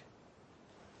made.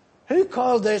 Who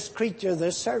called this creature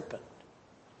the serpent?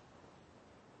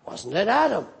 Wasn't it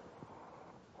Adam?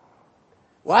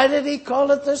 Why did he call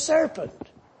it the serpent?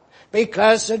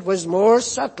 Because it was more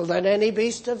subtle than any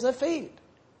beast of the field.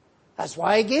 That's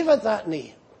why he gave it that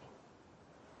name.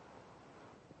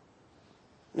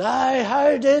 Now,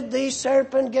 how did the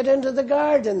serpent get into the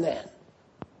garden then?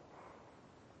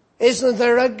 Isn't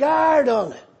there a guard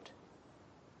on it?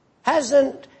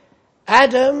 Hasn't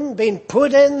Adam been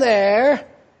put in there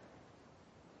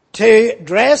to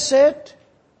dress it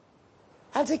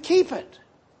and to keep it?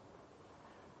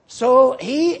 So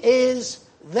he is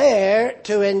there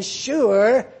to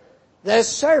ensure the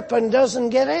serpent doesn't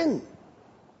get in.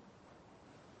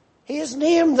 He has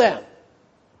named them.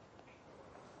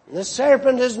 The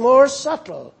serpent is more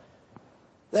subtle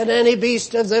than any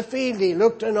beast of the field. He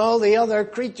looked at all the other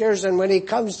creatures, and when he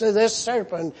comes to this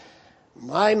serpent,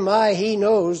 my, he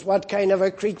knows what kind of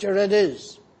a creature it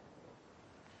is.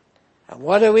 And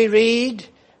what do we read?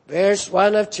 Verse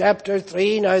 1 of chapter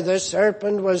 3, now the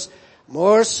serpent was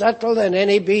more subtle than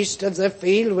any beast of the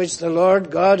field which the Lord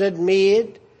God had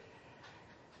made.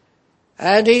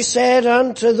 And he said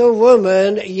unto the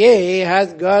woman, Yea,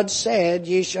 hath God said,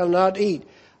 Ye shall not eat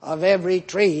of every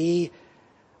tree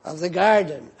of the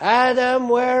garden. Adam,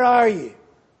 where are you?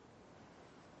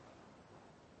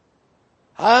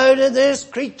 How did this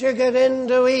creature get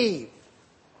into Eve?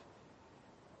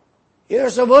 You're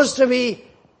supposed to be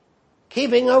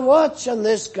keeping a watch on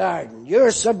this garden.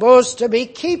 You're supposed to be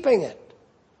keeping it.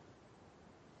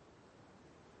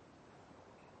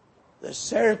 The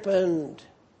serpent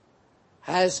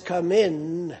has come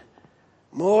in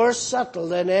more subtle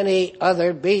than any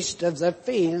other beast of the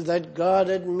field that God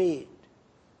had made.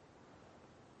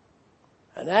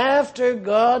 And after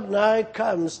God now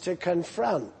comes to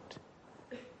confront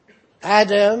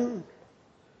Adam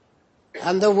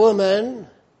and the woman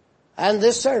and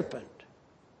the serpent.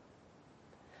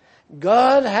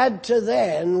 God had to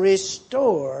then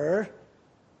restore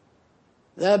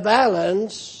the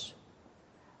balance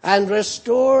and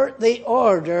restore the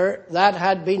order that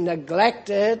had been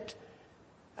neglected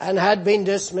and had been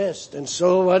dismissed. And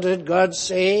so what did God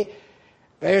say?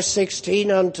 Verse 16,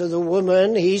 unto the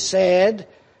woman he said,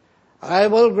 I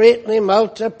will greatly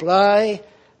multiply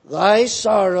thy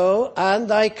sorrow and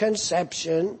thy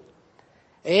conception.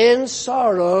 In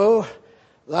sorrow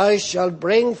thou shalt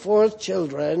bring forth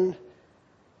children,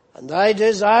 and thy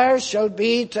desire shall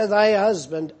be to thy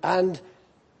husband, and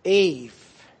Eve,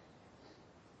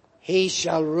 he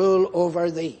shall rule over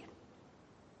thee.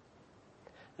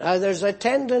 Now there's a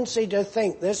tendency to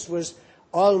think this was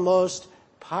almost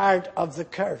part of the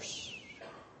curse.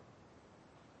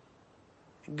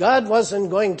 God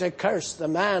wasn't going to curse the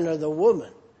man or the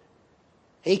woman.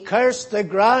 He cursed the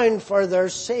ground for their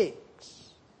sakes.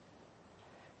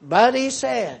 But he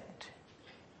said,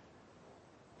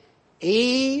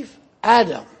 Eve,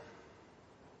 Adam,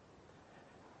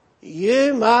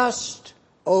 you must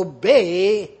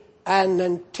obey and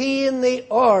maintain the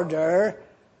order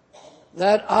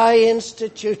that I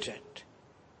instituted.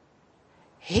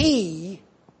 He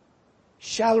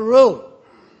shall rule.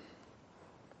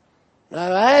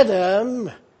 Now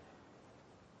Adam,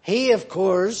 he of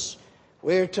course,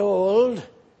 we're told,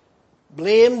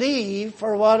 blamed Eve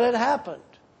for what had happened.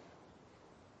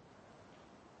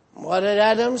 What did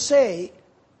Adam say?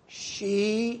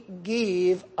 She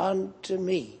gave unto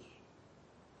me.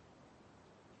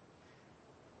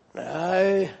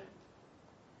 Now,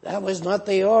 that was not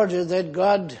the order that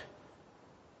God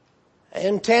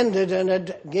intended and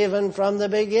had given from the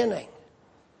beginning.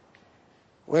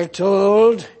 We're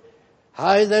told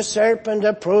how the serpent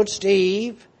approached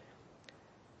Eve,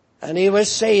 and he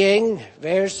was saying,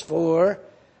 verse 4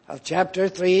 of chapter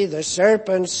 3, the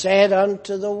serpent said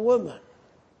unto the woman,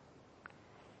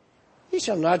 ye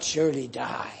shall not surely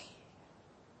die.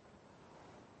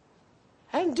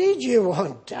 Indeed you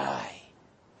won't die.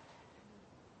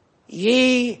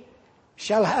 Ye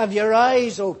shall have your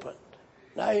eyes opened.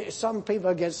 Now some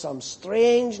people get some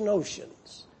strange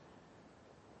notions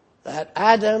that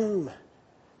Adam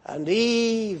and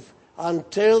Eve,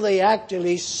 until they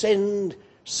actually sinned,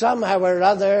 somehow or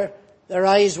other, their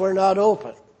eyes were not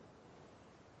open.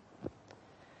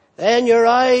 Then your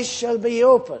eyes shall be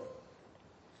open,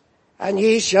 and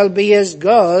ye shall be as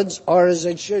gods, or as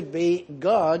it should be,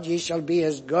 God, ye shall be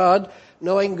as God,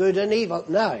 knowing good and evil.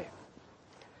 Now,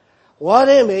 what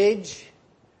image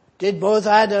did both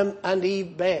Adam and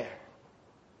Eve bear?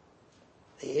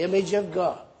 The image of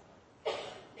God.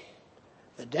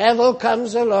 The devil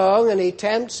comes along and he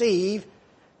tempts Eve.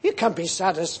 You can't be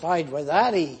satisfied with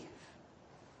that, Eve.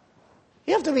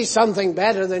 You have to be something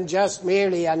better than just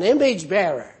merely an image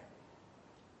bearer.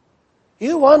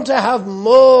 You want to have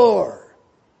more.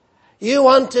 You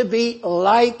want to be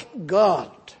like God.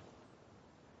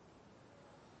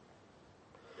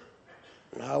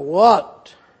 Now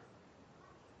what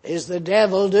is the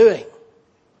devil doing?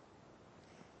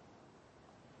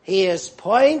 He is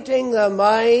pointing the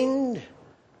mind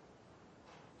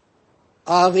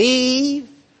of Eve,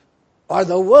 or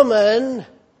the woman,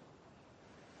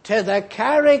 to the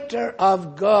character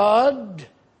of God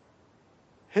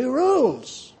who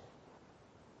rules.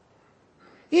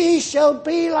 Ye shall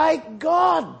be like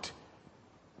God.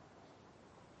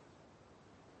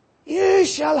 You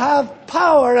shall have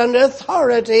power and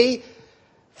authority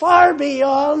far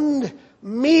beyond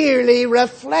merely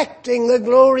reflecting the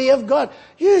glory of God.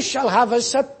 You shall have a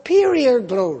superior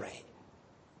glory.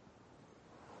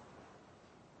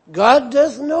 God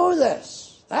doth know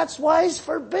this. That's why He's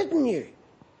forbidden you.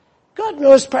 God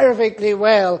knows perfectly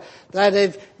well that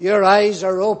if your eyes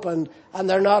are opened, and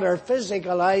they're not our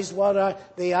physical eyes, what are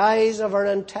the eyes of our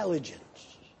intelligence,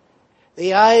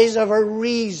 the eyes of our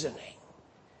reasoning,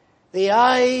 the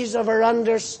eyes of our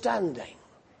understanding.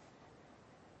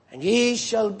 And ye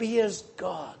shall be as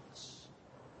gods,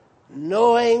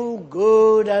 knowing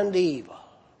good and evil.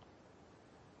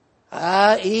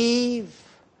 Eve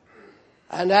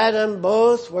and Adam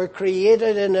both were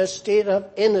created in a state of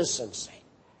innocency.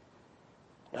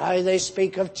 Now they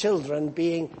speak of children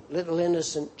being little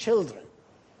innocent children.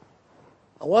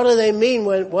 And what do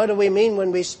we mean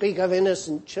when we speak of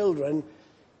innocent children?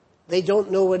 They don't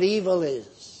know what evil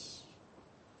is.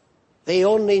 They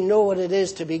only know what it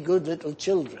is to be good little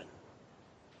children.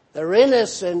 They're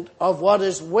innocent of what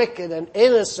is wicked, and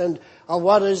innocent of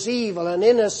what is evil, and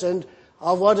innocent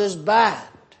of what is bad.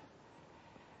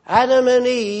 Adam and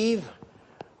Eve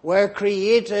were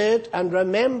created, and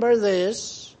remember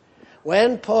this,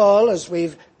 when Paul, as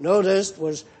we've noticed,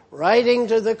 was writing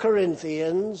to the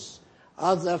Corinthians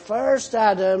of the first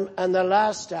Adam and the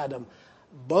last Adam.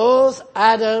 Both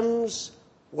Adams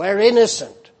were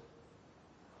innocent.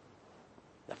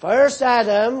 The first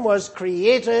Adam was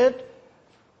created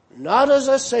not as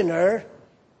a sinner,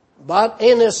 but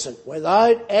innocent,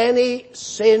 without any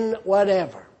sin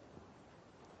whatever.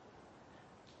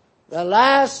 The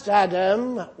last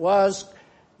Adam was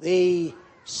the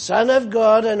Son of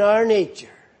God in our nature.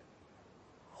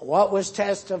 What was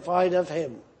testified of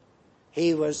him?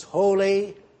 He was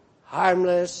holy,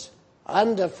 harmless,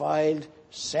 undefiled,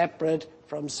 separate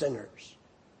from sinners.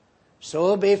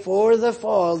 So before the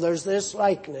fall, there's this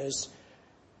likeness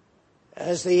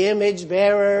as the image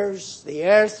bearers, the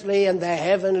earthly and the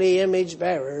heavenly image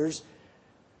bearers.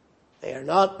 They are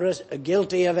not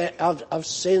guilty of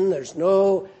sin. There's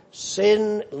no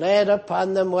sin laid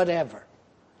upon them whatever.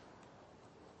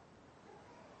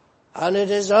 And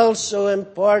it is also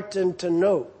important to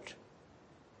note,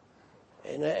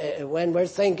 when we're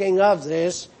thinking of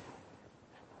this,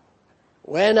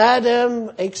 when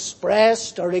Adam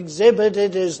expressed or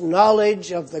exhibited his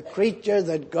knowledge of the creature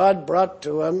that God brought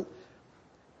to him,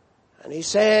 and he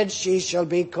said, she shall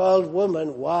be called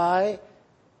woman. Why?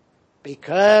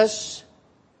 Because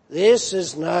this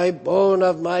is now bone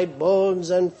of my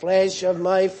bones and flesh of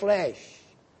my flesh.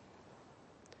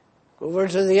 Go over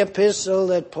to the epistle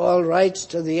that Paul writes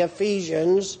to the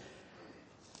Ephesians.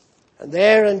 And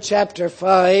there in chapter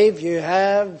 5 you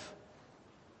have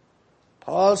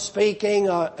Paul speaking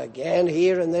again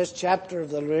here in this chapter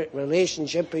of the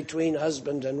relationship between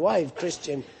husband and wife,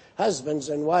 Christian husbands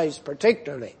and wives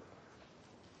particularly.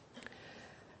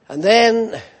 And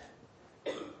then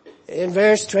in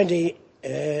verse 25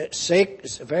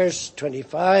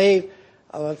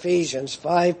 of Ephesians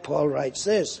 5, Paul writes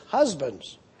this,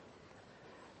 husbands,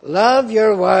 love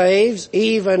your wives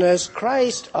even as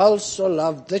Christ also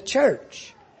loved the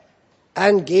church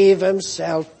and gave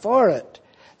himself for it,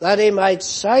 that he might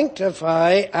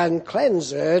sanctify and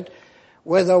cleanse it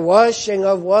with the washing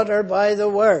of water by the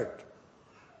word.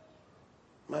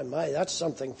 My, that's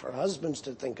something for husbands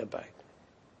to think about.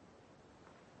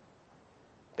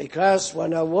 Because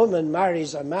when a woman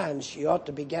marries a man, she ought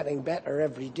to be getting better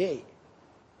every day.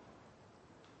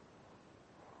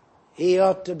 He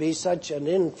ought to be such an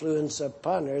influence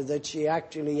upon her that she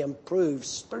actually improves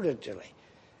spiritually.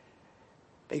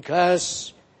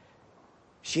 Because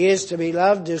she is to be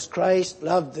loved as Christ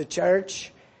loved the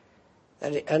church,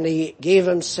 and he gave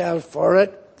himself for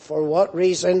it. For what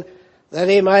reason? That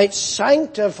he might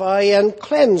sanctify and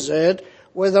cleanse it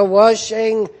with the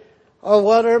washing of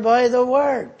water by the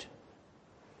word.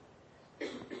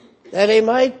 That he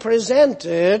might present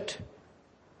it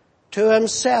to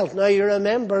himself. Now you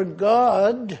remember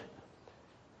God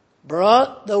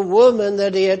brought the woman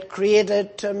that he had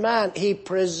created to man. He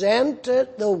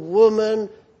presented the woman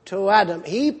to Adam.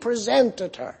 He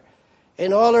presented her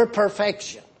in all her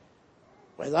perfection,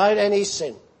 without any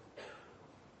sin.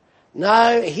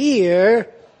 Now here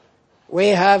we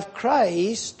have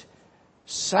Christ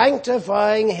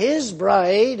sanctifying his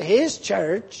bride, his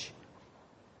church,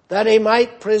 that he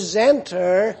might present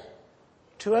her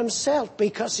to himself,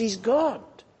 because he's God.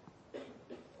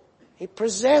 He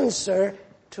presents her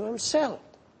to himself.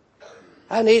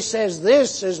 And he says,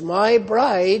 this is my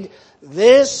bride.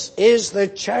 This is the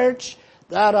church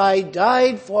that I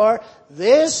died for.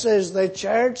 This is the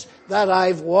church that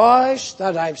I've washed,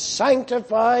 that I've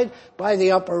sanctified by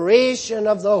the operation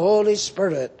of the Holy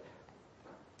Spirit.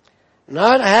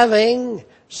 Not having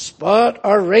spot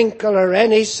or wrinkle or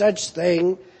any such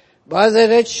thing, but that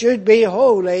it should be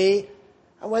holy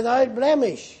and without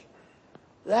blemish.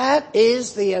 That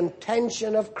is the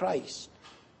intention of Christ.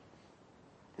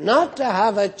 Not to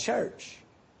have a church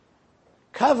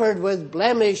covered with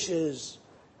blemishes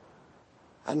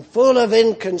and full of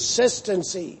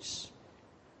inconsistencies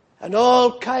and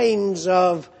all kinds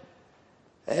of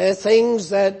things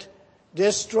that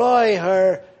destroy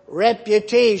her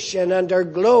reputation and her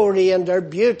glory and her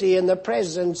beauty in the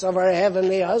presence of her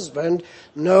heavenly husband.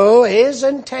 No, his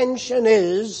intention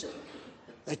is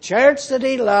the church that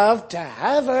he loved to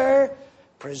have her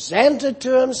presented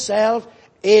to himself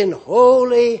in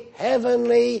holy,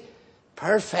 heavenly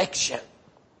perfection.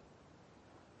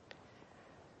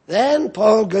 Then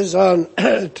Paul goes on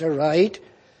to write,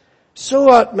 so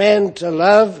ought men to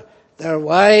love their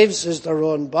wives as their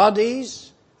own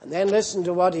bodies. And then listen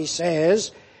to what he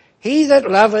says. He that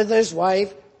loveth his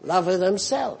wife loveth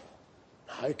himself.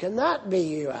 How can that be,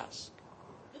 you ask?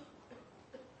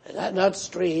 Is that not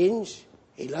strange?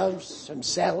 He loves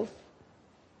himself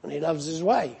when he loves his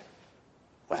wife.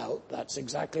 Well, that's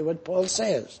exactly what Paul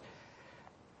says.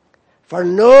 For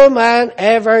no man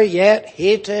ever yet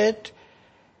hated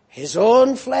his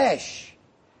own flesh,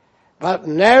 but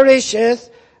nourisheth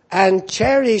and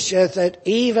cherisheth it,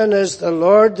 even as the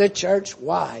Lord the church.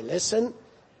 Why? Listen.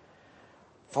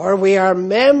 For we are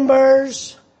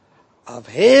members of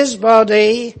his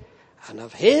body and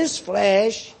of his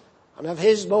flesh and of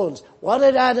his bones. What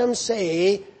did Adam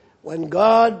say when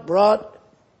God brought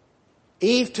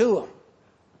Eve to him?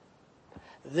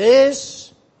 This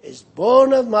is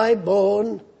bone of my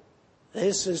bone,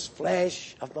 this is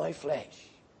flesh of my flesh.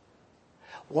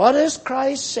 What does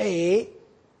Christ say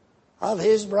of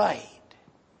his bride?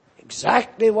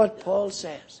 Exactly what Paul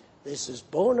says. This is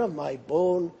bone of my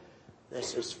bone,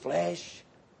 this is flesh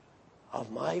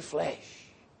of my flesh.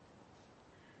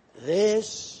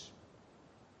 This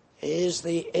is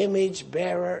the image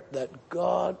bearer that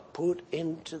God put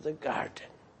into the garden,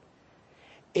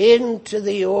 into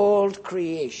the old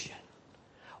creation.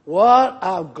 What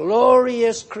a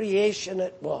glorious creation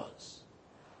it was.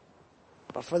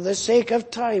 But for the sake of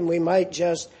time, we might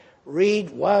just read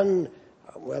one,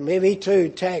 well, maybe two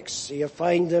texts. You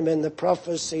find them in the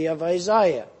prophecy of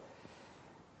Isaiah.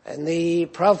 And the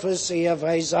prophecy of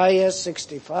Isaiah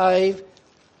 65,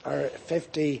 or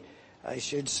 50, I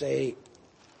should say,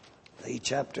 the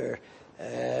chapter,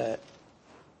 I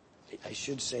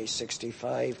should say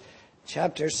 65,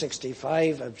 chapter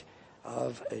 65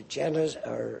 of Genesis,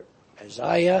 or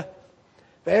Isaiah,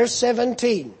 verse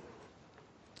 17.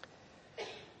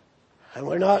 And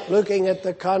we're not looking at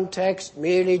the context,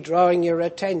 merely drawing your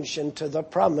attention to the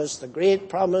promise, the great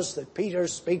promise that Peter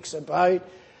speaks about.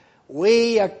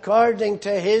 We, according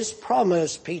to his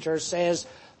promise, Peter says,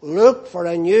 look for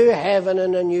a new heaven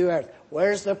and a new earth.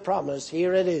 Where's the promise?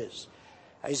 Here it is.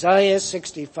 Isaiah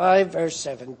 65, verse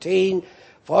 17.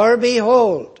 For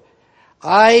behold,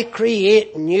 I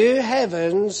create new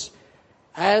heavens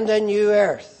and a new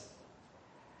earth,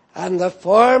 and the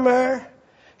former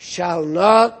shall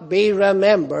not be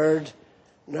remembered,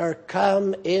 nor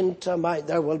come into mind.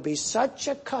 There will be such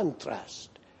a contrast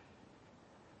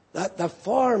that the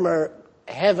former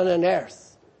heaven and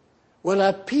earth will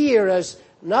appear as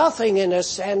nothing, in a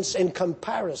sense, in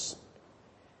comparison.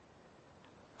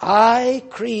 I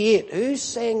create. Who's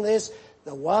saying this?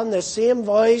 The same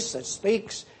voice that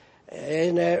speaks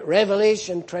in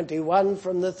Revelation 21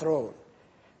 from the throne.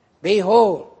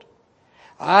 Behold,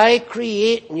 I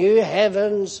create new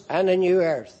heavens and a new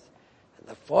earth, and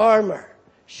the former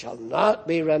shall not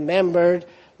be remembered,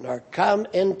 nor come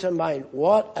into mind.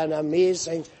 What an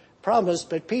amazing promise.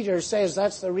 But Peter says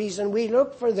that's the reason we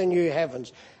look for the new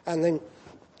heavens and the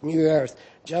new earth.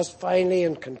 Just finally,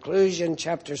 in conclusion,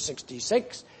 chapter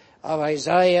 66 of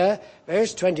Isaiah,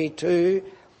 verse 22,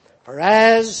 for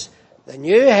as the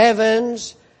new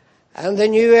heavens and the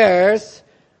new earth,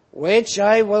 which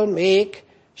I will make,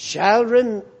 shall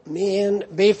remain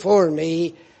before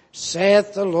me,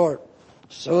 saith the Lord,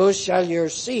 so shall your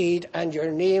seed and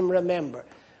your name remember.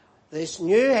 This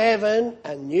new heaven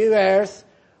and new earth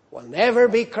will never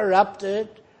be corrupted,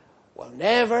 will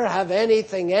never have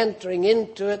anything entering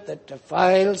into it that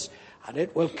defiles, and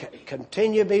it will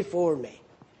continue before me.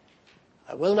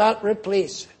 I will not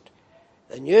replace it.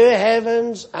 The new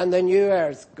heavens and the new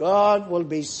earth, God will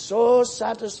be so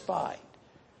satisfied.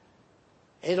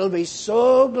 It'll be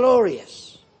so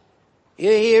glorious.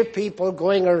 You hear people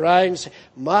going around saying,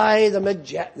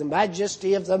 the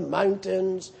majesty of the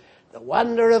mountains, the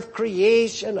wonder of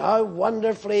creation, how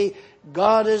wonderfully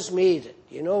God has made it.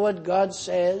 You know what God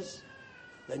says?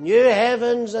 The new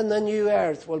heavens and the new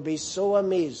earth will be so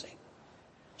amazing,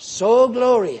 so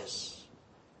glorious,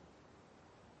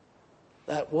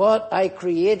 that what I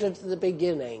created at the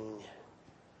beginning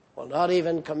will not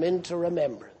even come into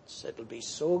remembrance. It'll be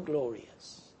so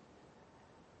glorious.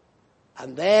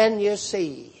 And then you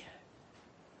see,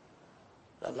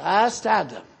 the last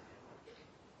Adam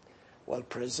will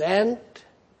present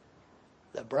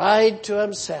the bride to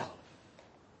himself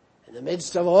in the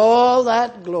midst of all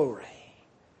that glory.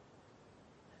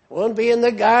 It won't be in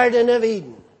the Garden of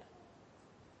Eden.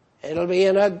 It'll be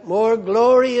in a more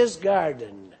glorious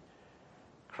garden.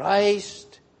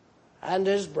 Christ and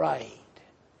his bride,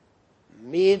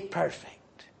 made perfect.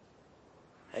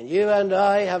 And you and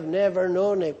I have never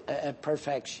known a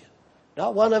perfection.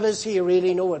 Not one of us here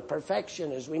really know what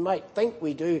perfection is. We might think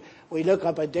we do. We look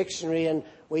up a dictionary and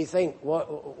we think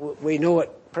we know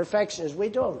what perfection is. We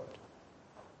don't.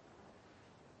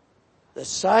 The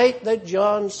sight that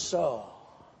John saw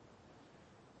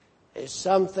is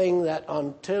something that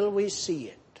until we see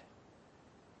it,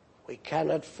 we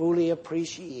cannot fully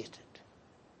appreciate it.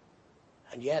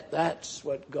 And yet that's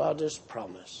what God has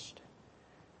promised.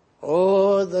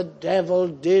 Oh, the devil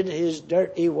did his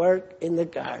dirty work in the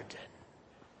garden.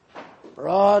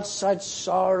 Brought such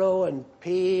sorrow and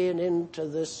pain into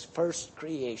this first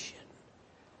creation.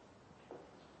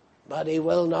 But he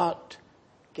will not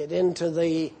get into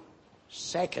the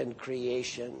second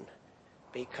creation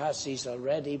because he's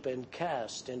already been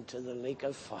cast into the lake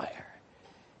of fire.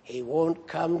 He won't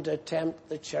come to tempt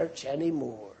the church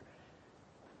anymore.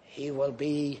 He will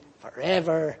be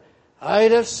forever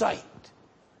out of sight.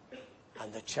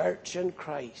 And the church in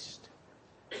Christ,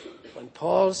 when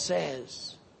Paul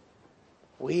says,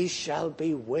 we shall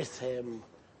be with him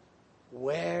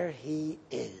where he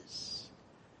is.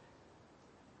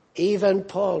 Even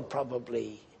Paul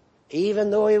probably, even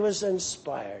though he was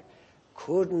inspired,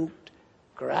 couldn't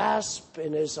grasp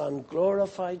in his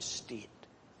unglorified state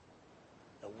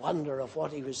the wonder of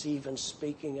what he was even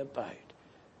speaking about.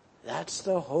 That's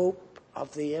the hope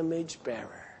of the image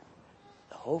bearer,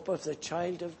 the hope of the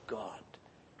child of God,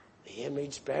 the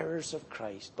image bearers of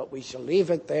Christ. But we shall leave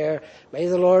it there. May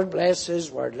the Lord bless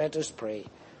his word. Let us pray.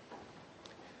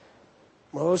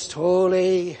 Most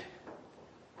holy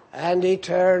and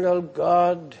eternal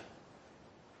God,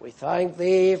 we thank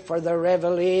thee for the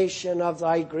revelation of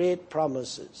thy great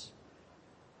promises.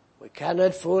 We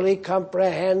cannot fully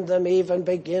comprehend them, even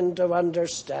begin to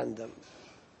understand them.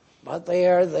 But they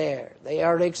are there. They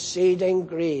are exceeding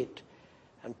great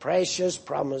and precious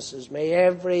promises. May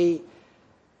every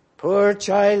poor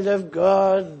child of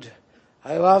God,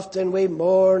 how often we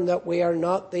mourn that we are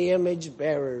not the image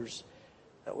bearers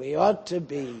that we ought to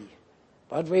be.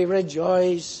 But we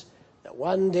rejoice that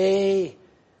one day,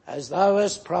 as thou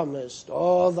hast promised,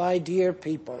 all thy dear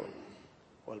people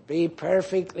will be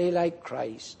perfectly like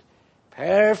Christ,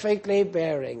 perfectly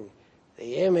bearing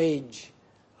the image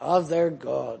of their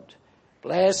God.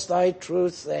 Bless thy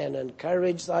truth then,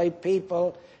 encourage thy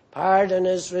people, pardon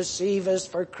us, receive us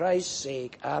for Christ's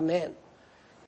sake. Amen.